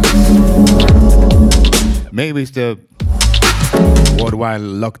reasons. Maybe it's the worldwide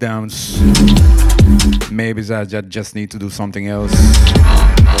lockdowns. Maybe it's I just need to do something else.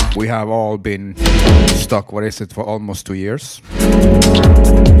 We have all been stuck, what is it, for almost 2 years?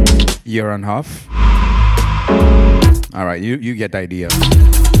 Year and a half. All right, you get the idea.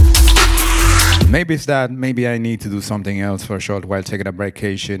 Maybe it's that, maybe I need to do something else for a short while, taking a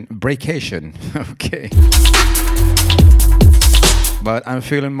breakation, okay. But I'm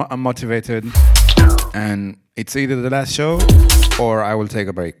feeling unmotivated, and it's either the last show or I will take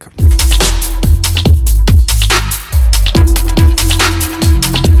a break.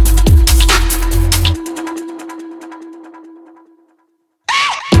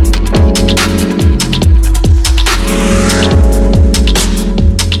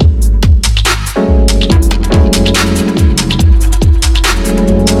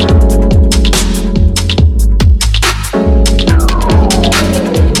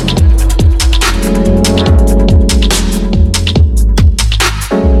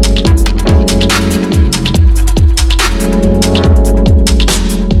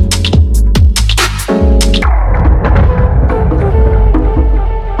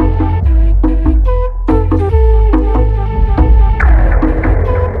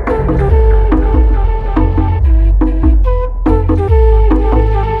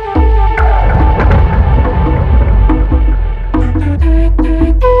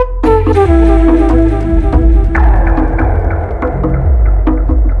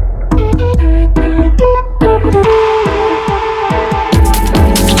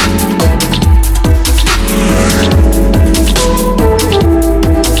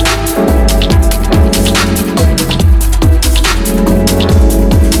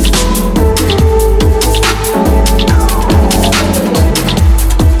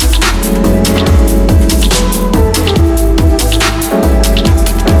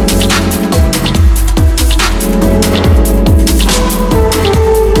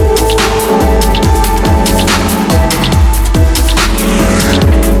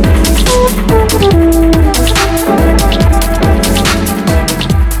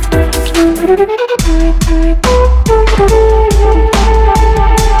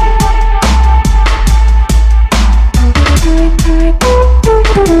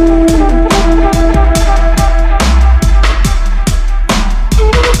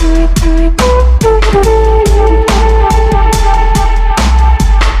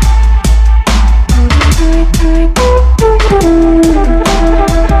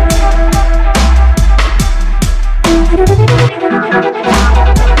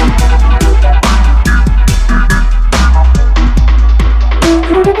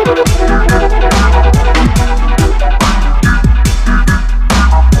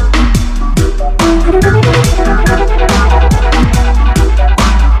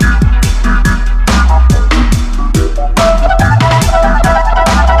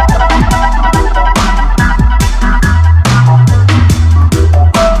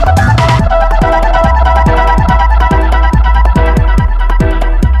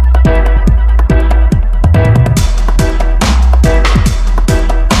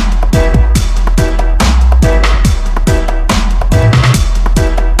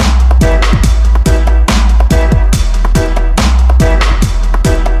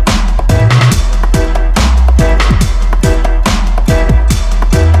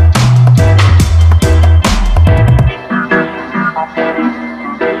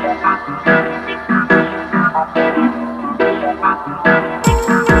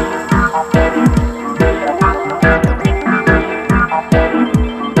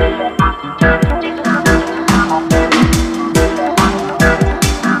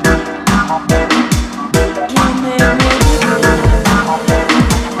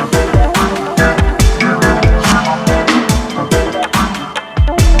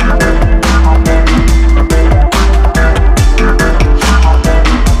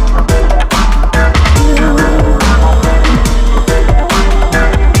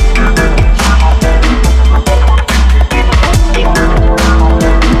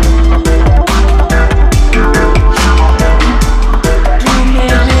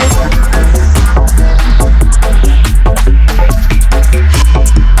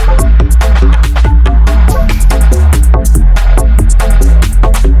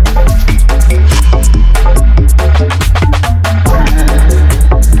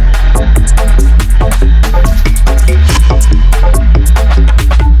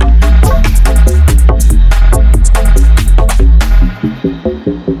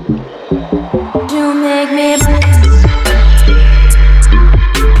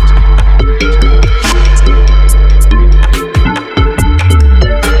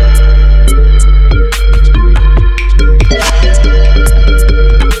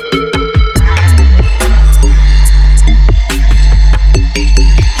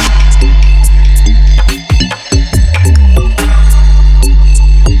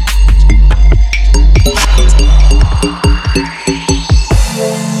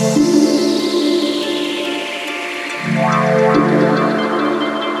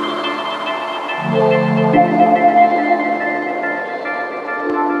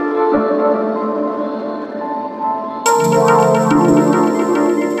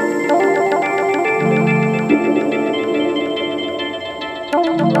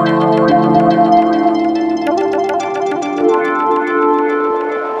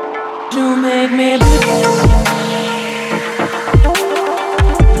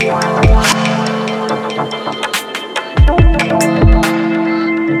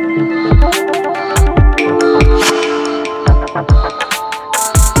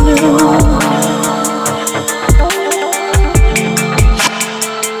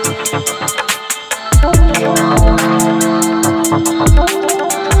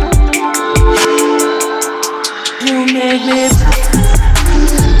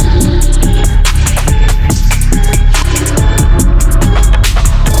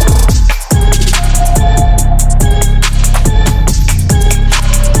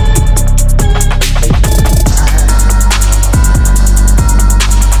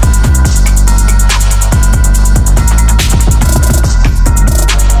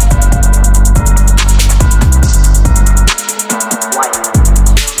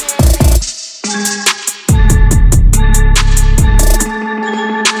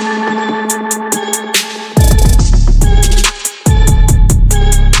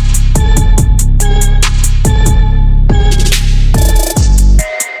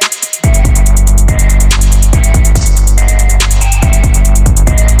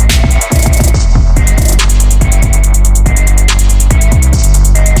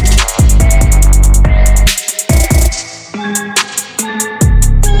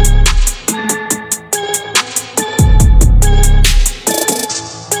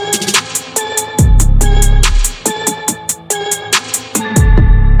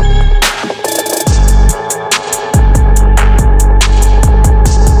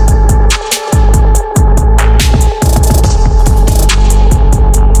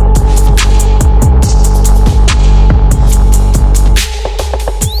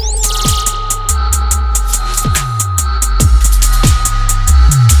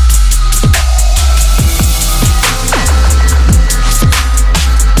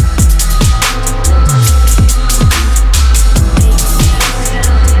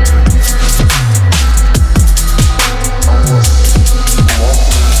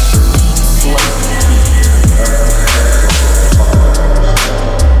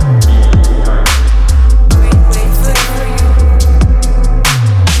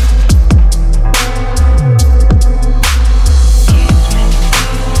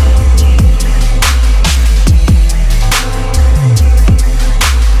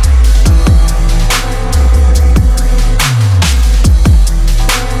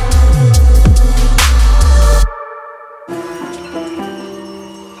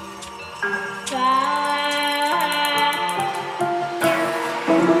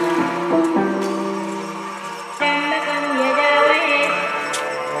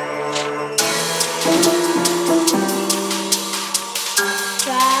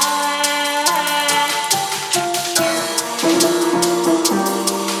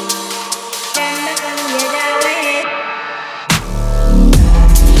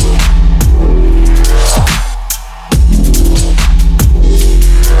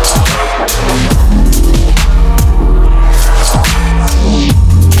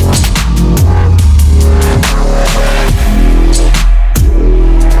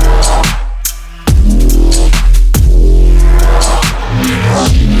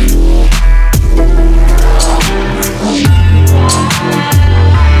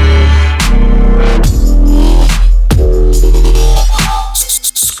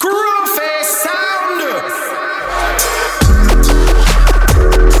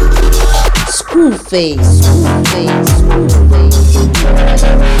 face.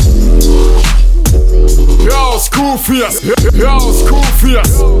 Yo, school face. Yo, school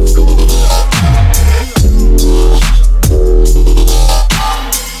face.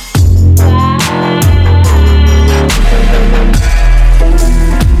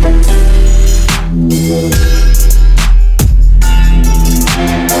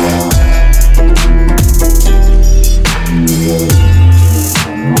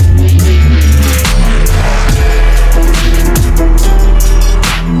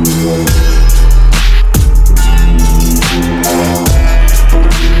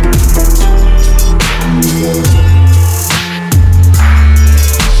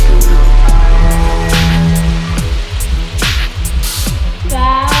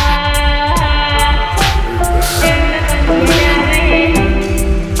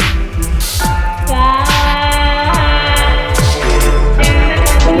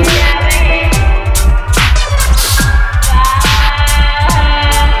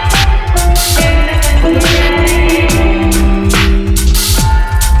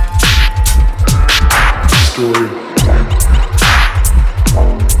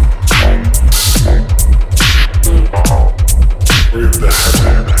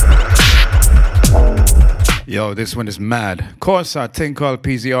 Yo, this one is mad. Corsa, thing called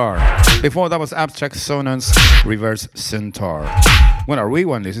PZR. Before that was Abstract Sonance, Reverse Centaur. When I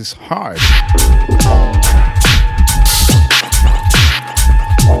rewind this, is hard.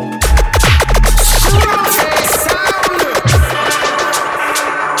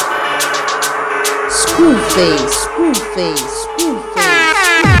 Screw face. Screw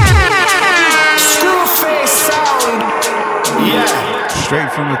face sound. Yeah.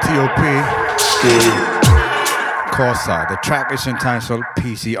 Straight from the TOP. Corsa. The track is entitled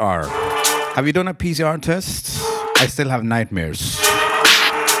PCR. Have you done a PCR test? I still have nightmares.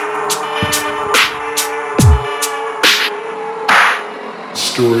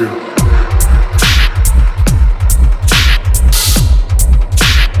 Story.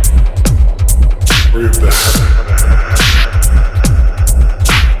 Breathe the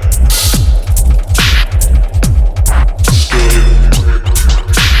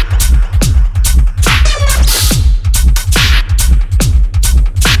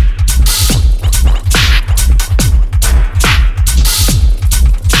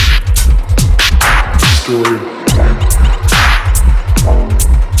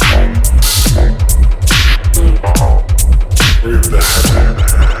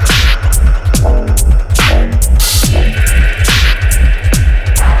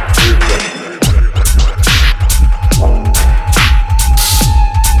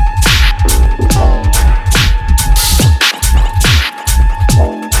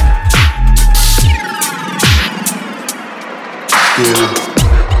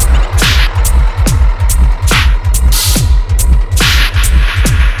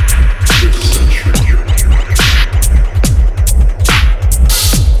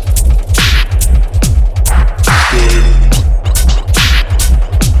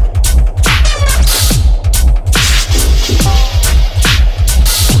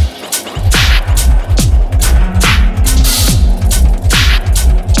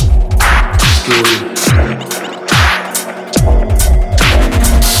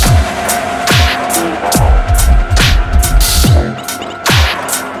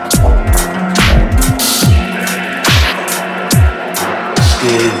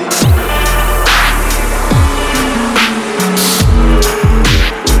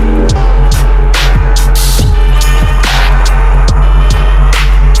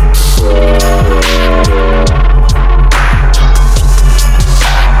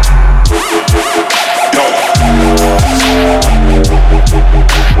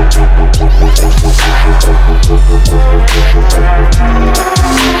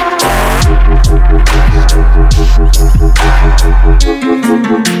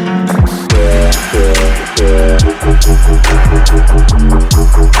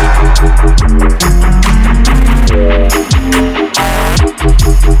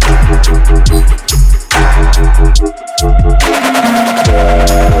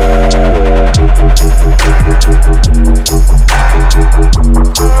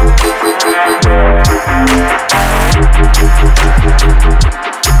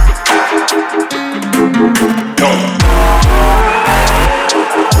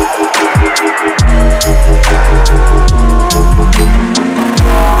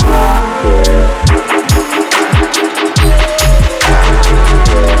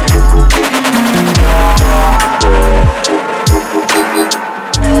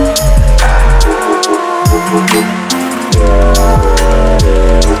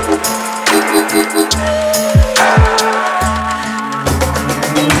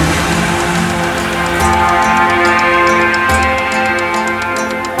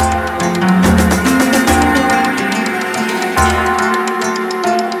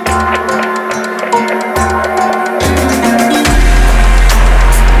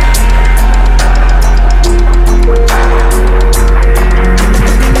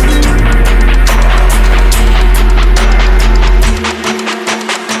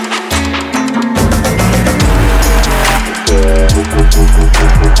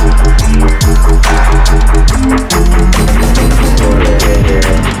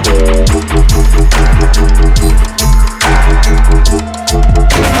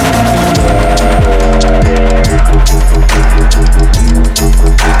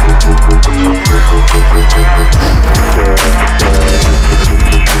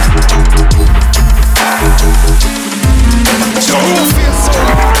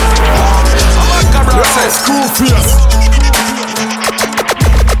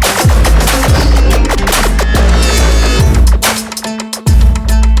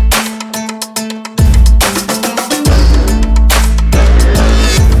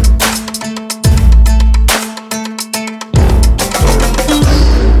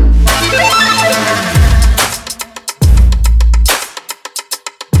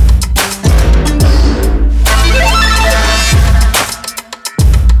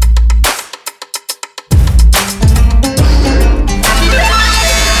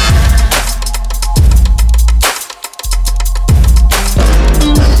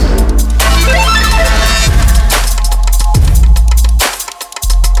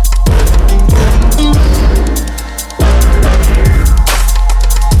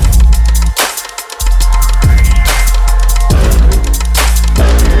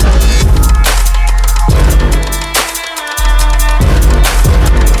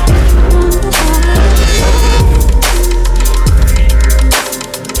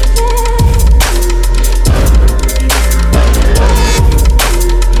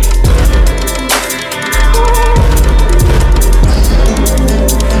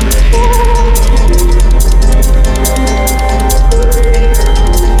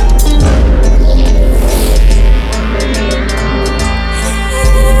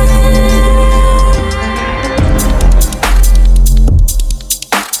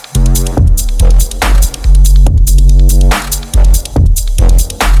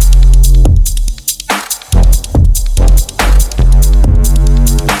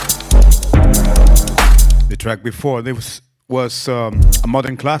track before this was a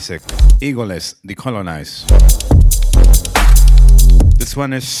modern classic, Egoless, Decolonize. This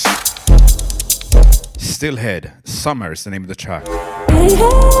one is Stillhead, Summer is the name of the track.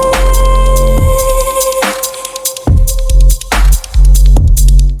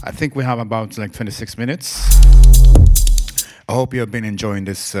 I think we have about like 26 minutes. I hope you have been enjoying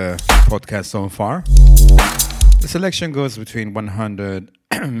this podcast so far. The selection goes between 100,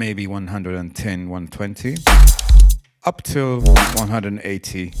 maybe 110, 120, up to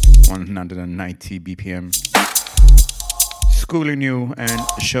 180, 190 BPM. Schooling you and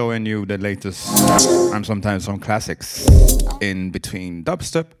showing you the latest and sometimes some classics in between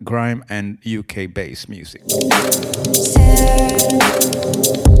dubstep, grime and UK bass music.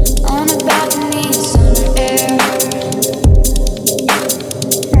 On a balcony, summer air.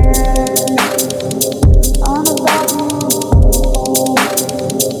 On a balcony.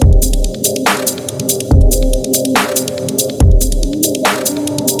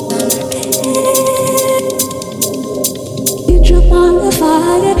 You drop on the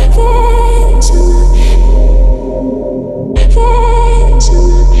fire,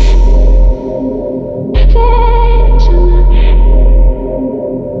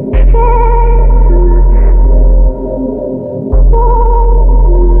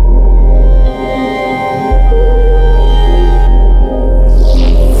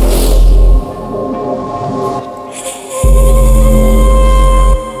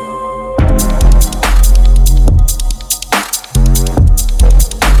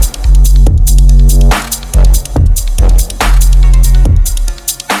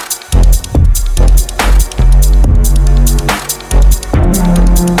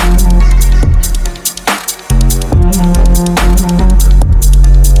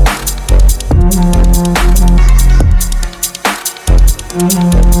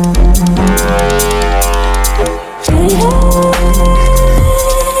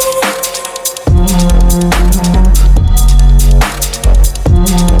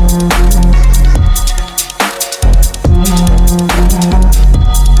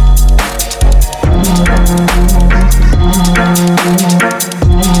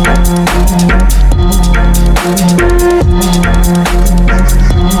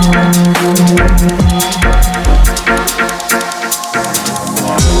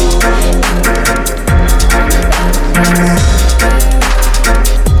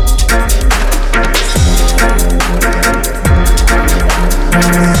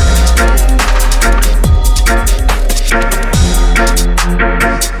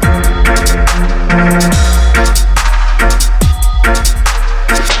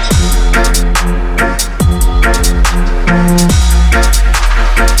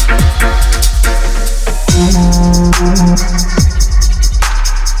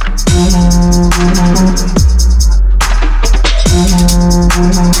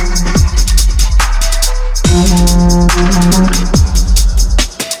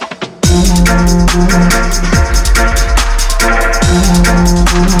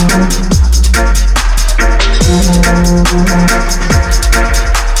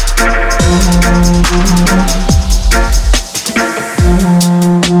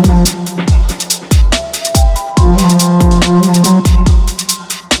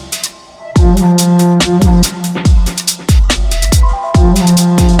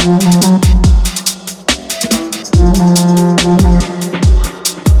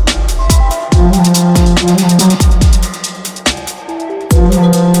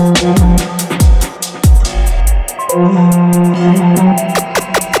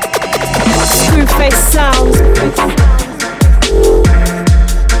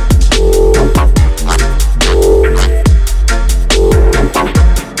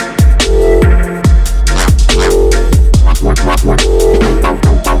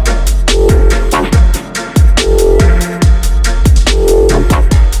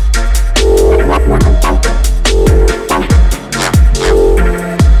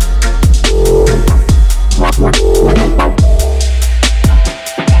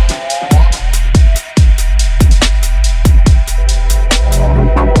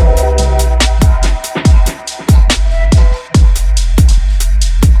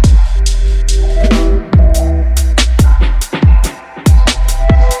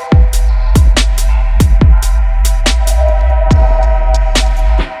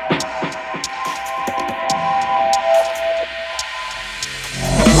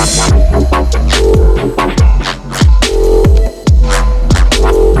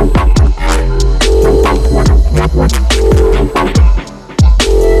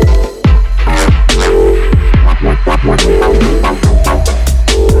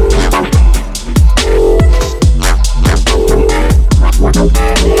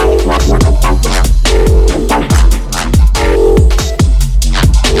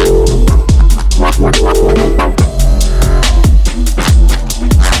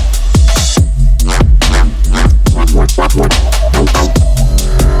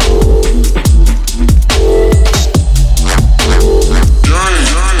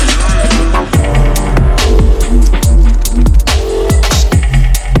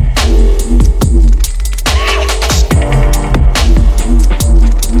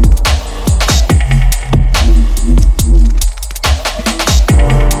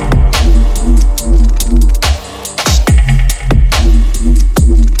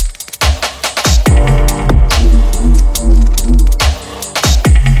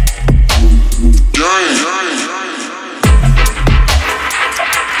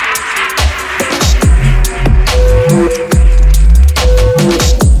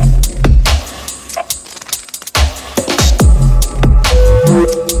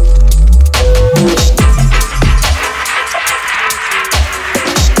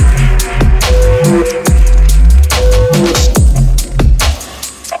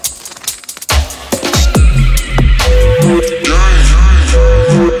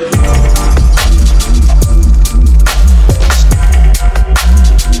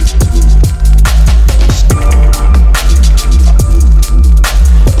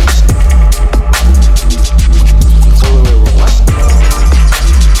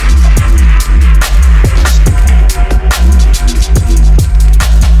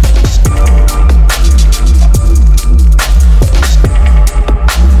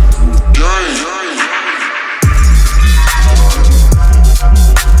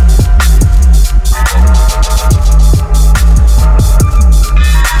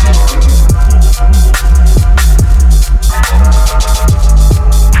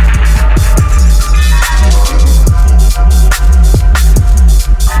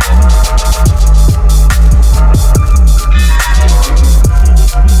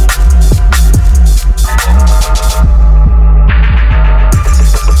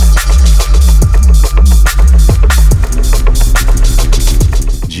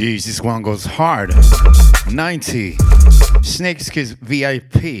 This one goes hard. 90. Snakeskiss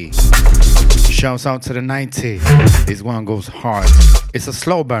VIP. Shouts out to the 90. This one goes hard. It's a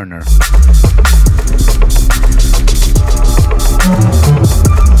slow burner.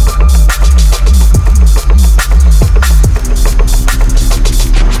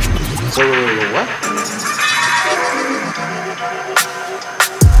 What?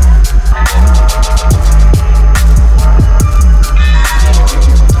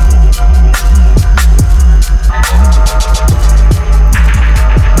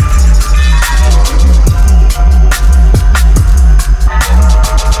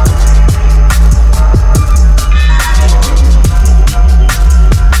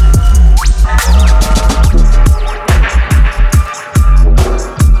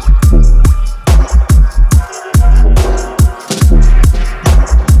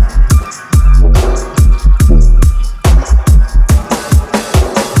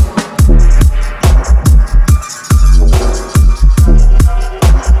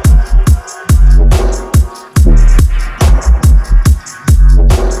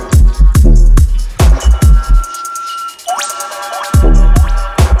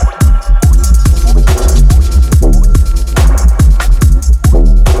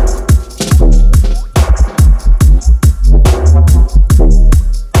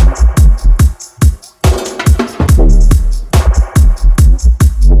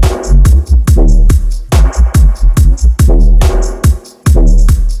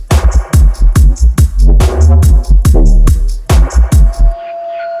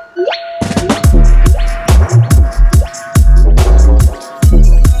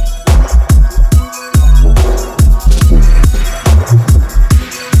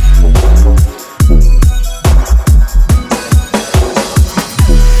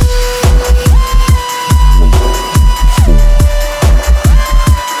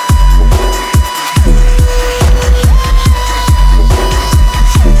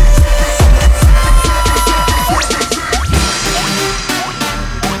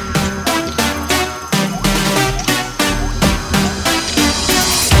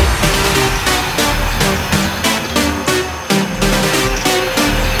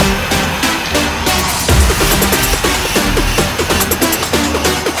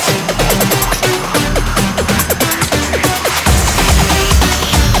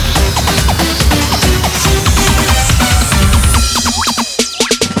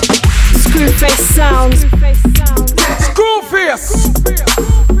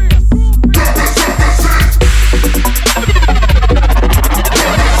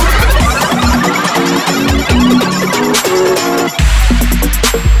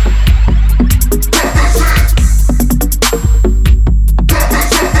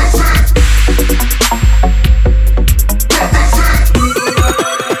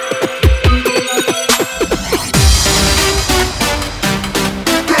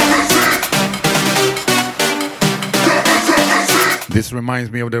 This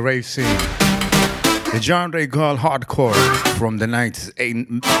reminds me of the rave scene. The genre called hardcore from the 90s,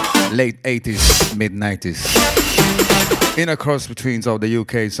 late 80s, mid 90s. In a cross between of the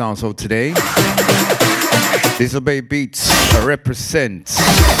UK sounds of today. Disobey Beats represent.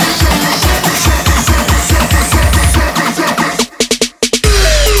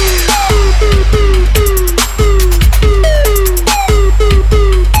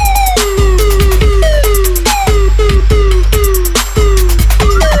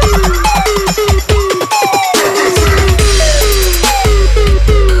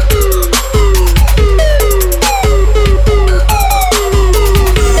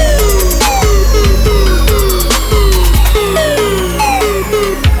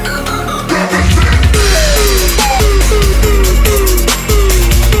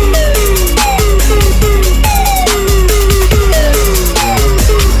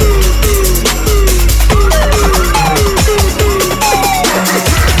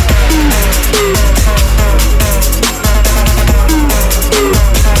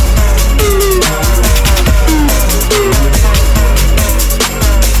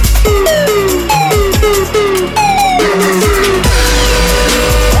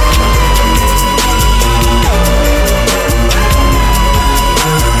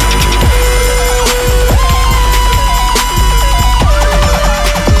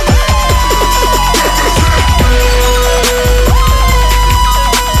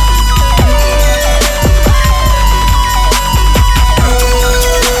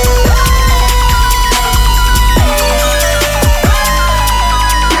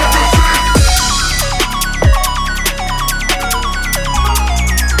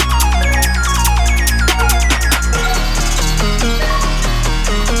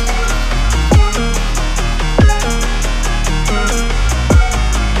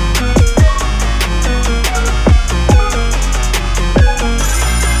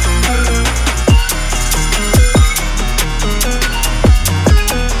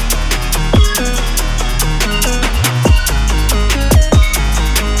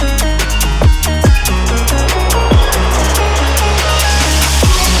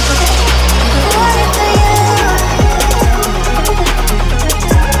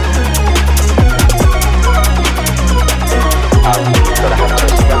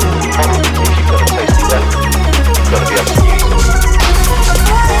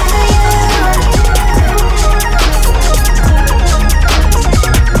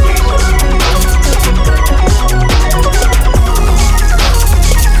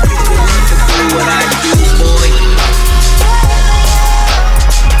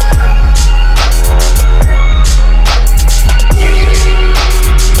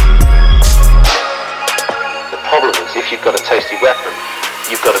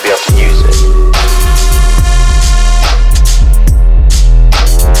 you've got to be able to use it.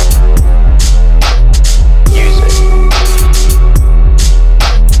 Use it.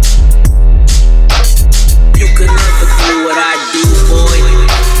 You could never do what I do, boy.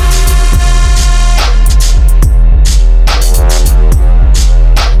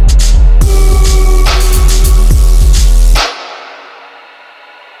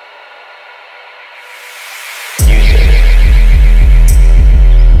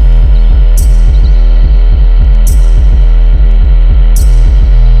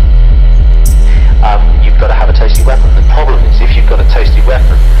 You've got to have a tasty weapon. The problem is, if you've got a tasty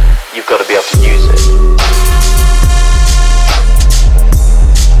weapon, you've got to be able to use it.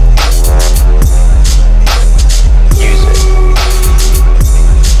 Use it.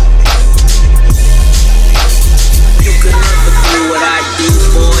 You could never do what I do,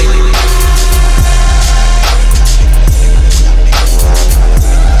 boy.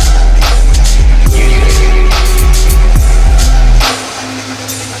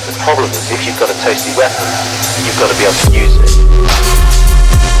 The problem is, if you've got a tasty weapon, you've got to be able to use it.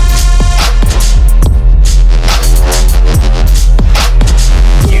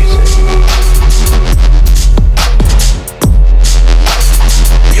 Use it.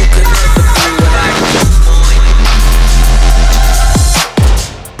 You could never do what I do, boy.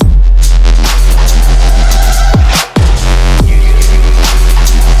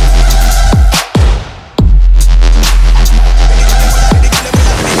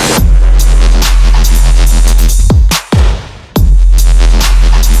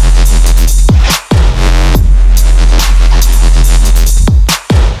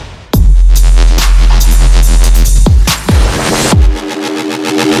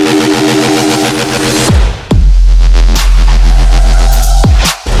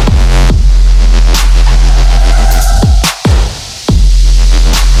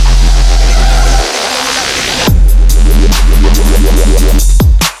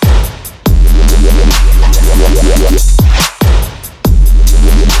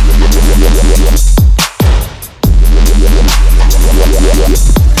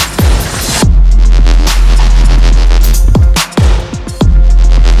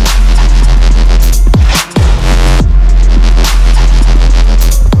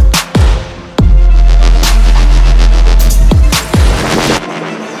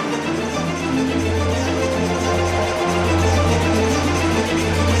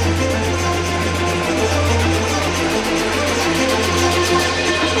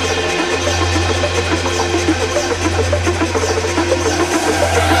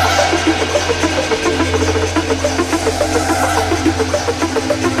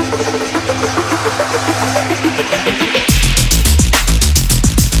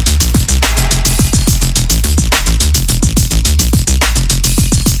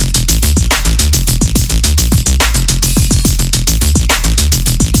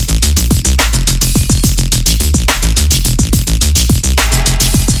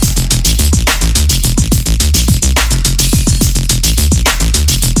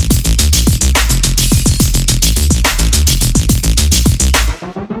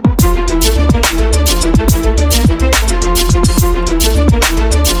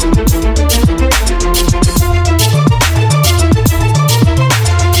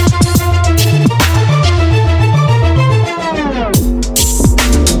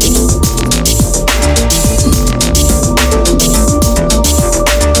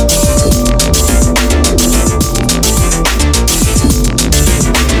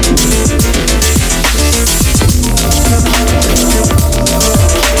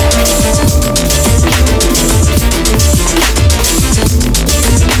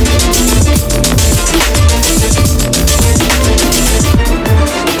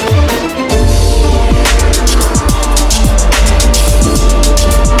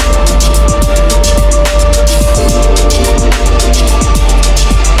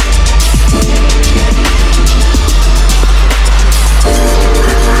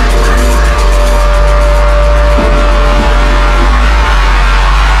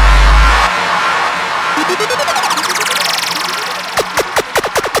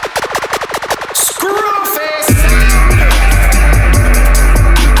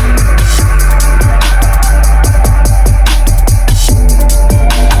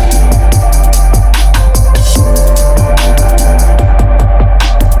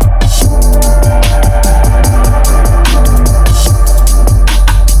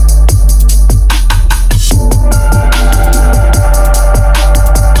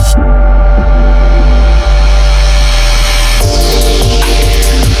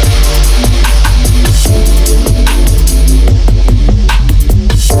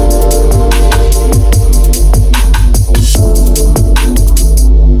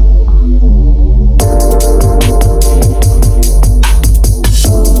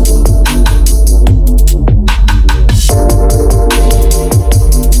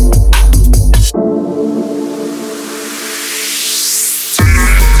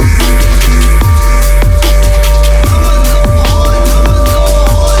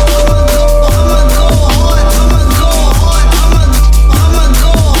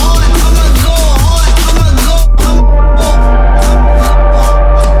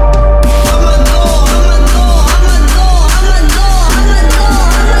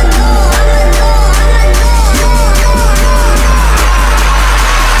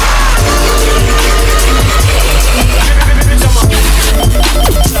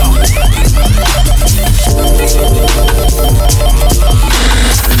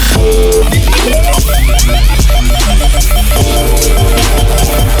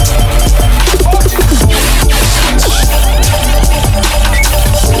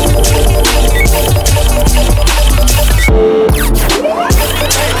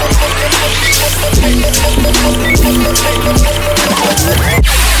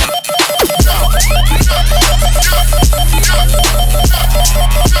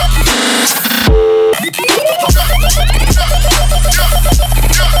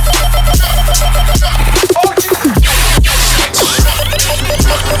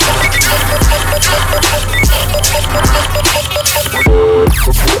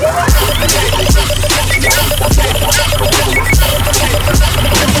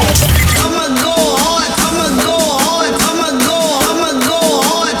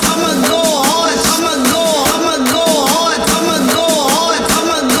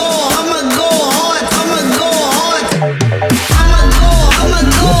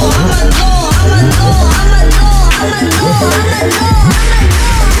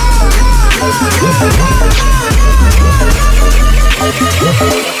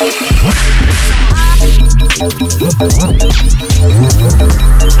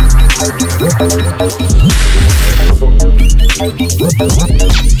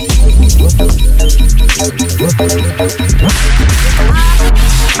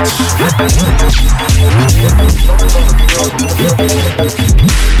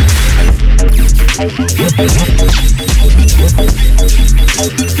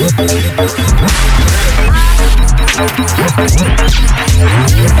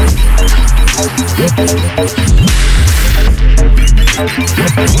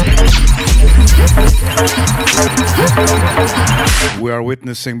 We are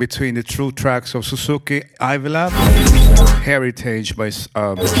witnessing between the true tracks of Suzuki Ivy Lab, Heritage by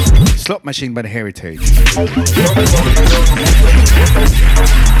Slot Machine by Heritage.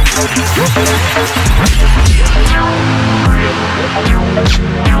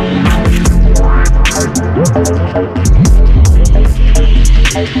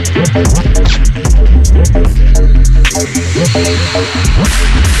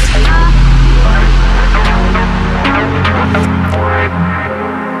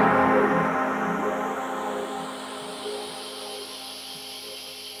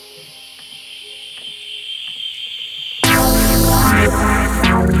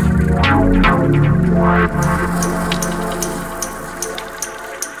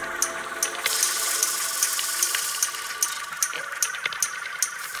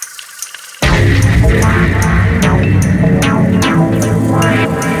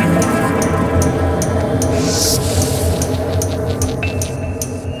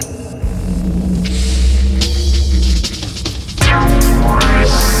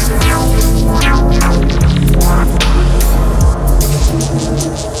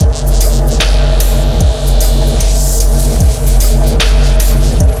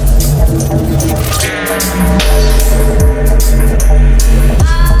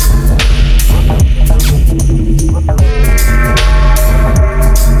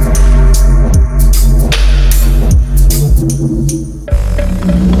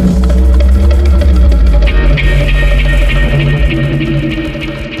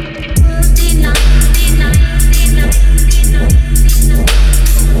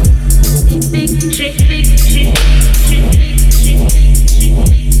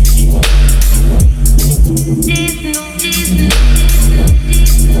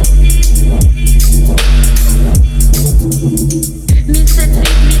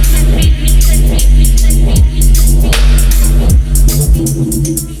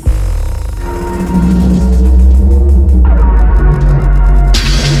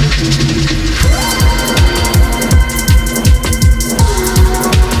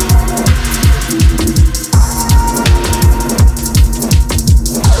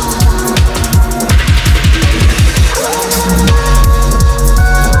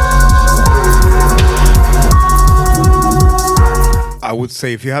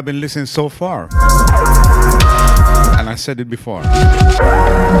 Say, if you have been listening so far, and I said it before,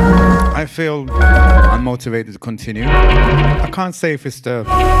 I feel unmotivated to continue. I can't say if it's the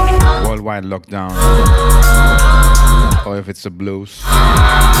worldwide lockdown or if it's the blues,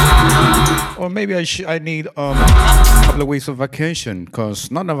 or maybe I need a couple of weeks of vacation, because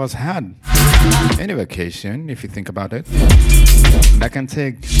none of us had any vacation, if you think about it. That can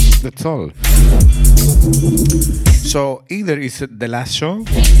take the toll. So either it's the last show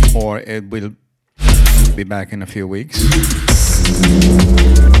or it will be back in a few weeks.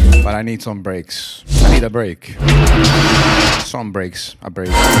 But I need some breaks. I need a break. Some breaks, a break.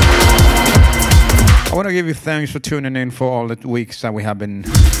 I want to give you thanks for tuning in for all the weeks that we have been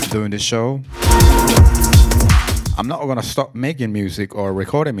doing the show. I'm not going to stop making music or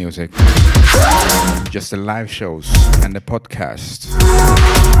recording music. Just the live shows and the podcast.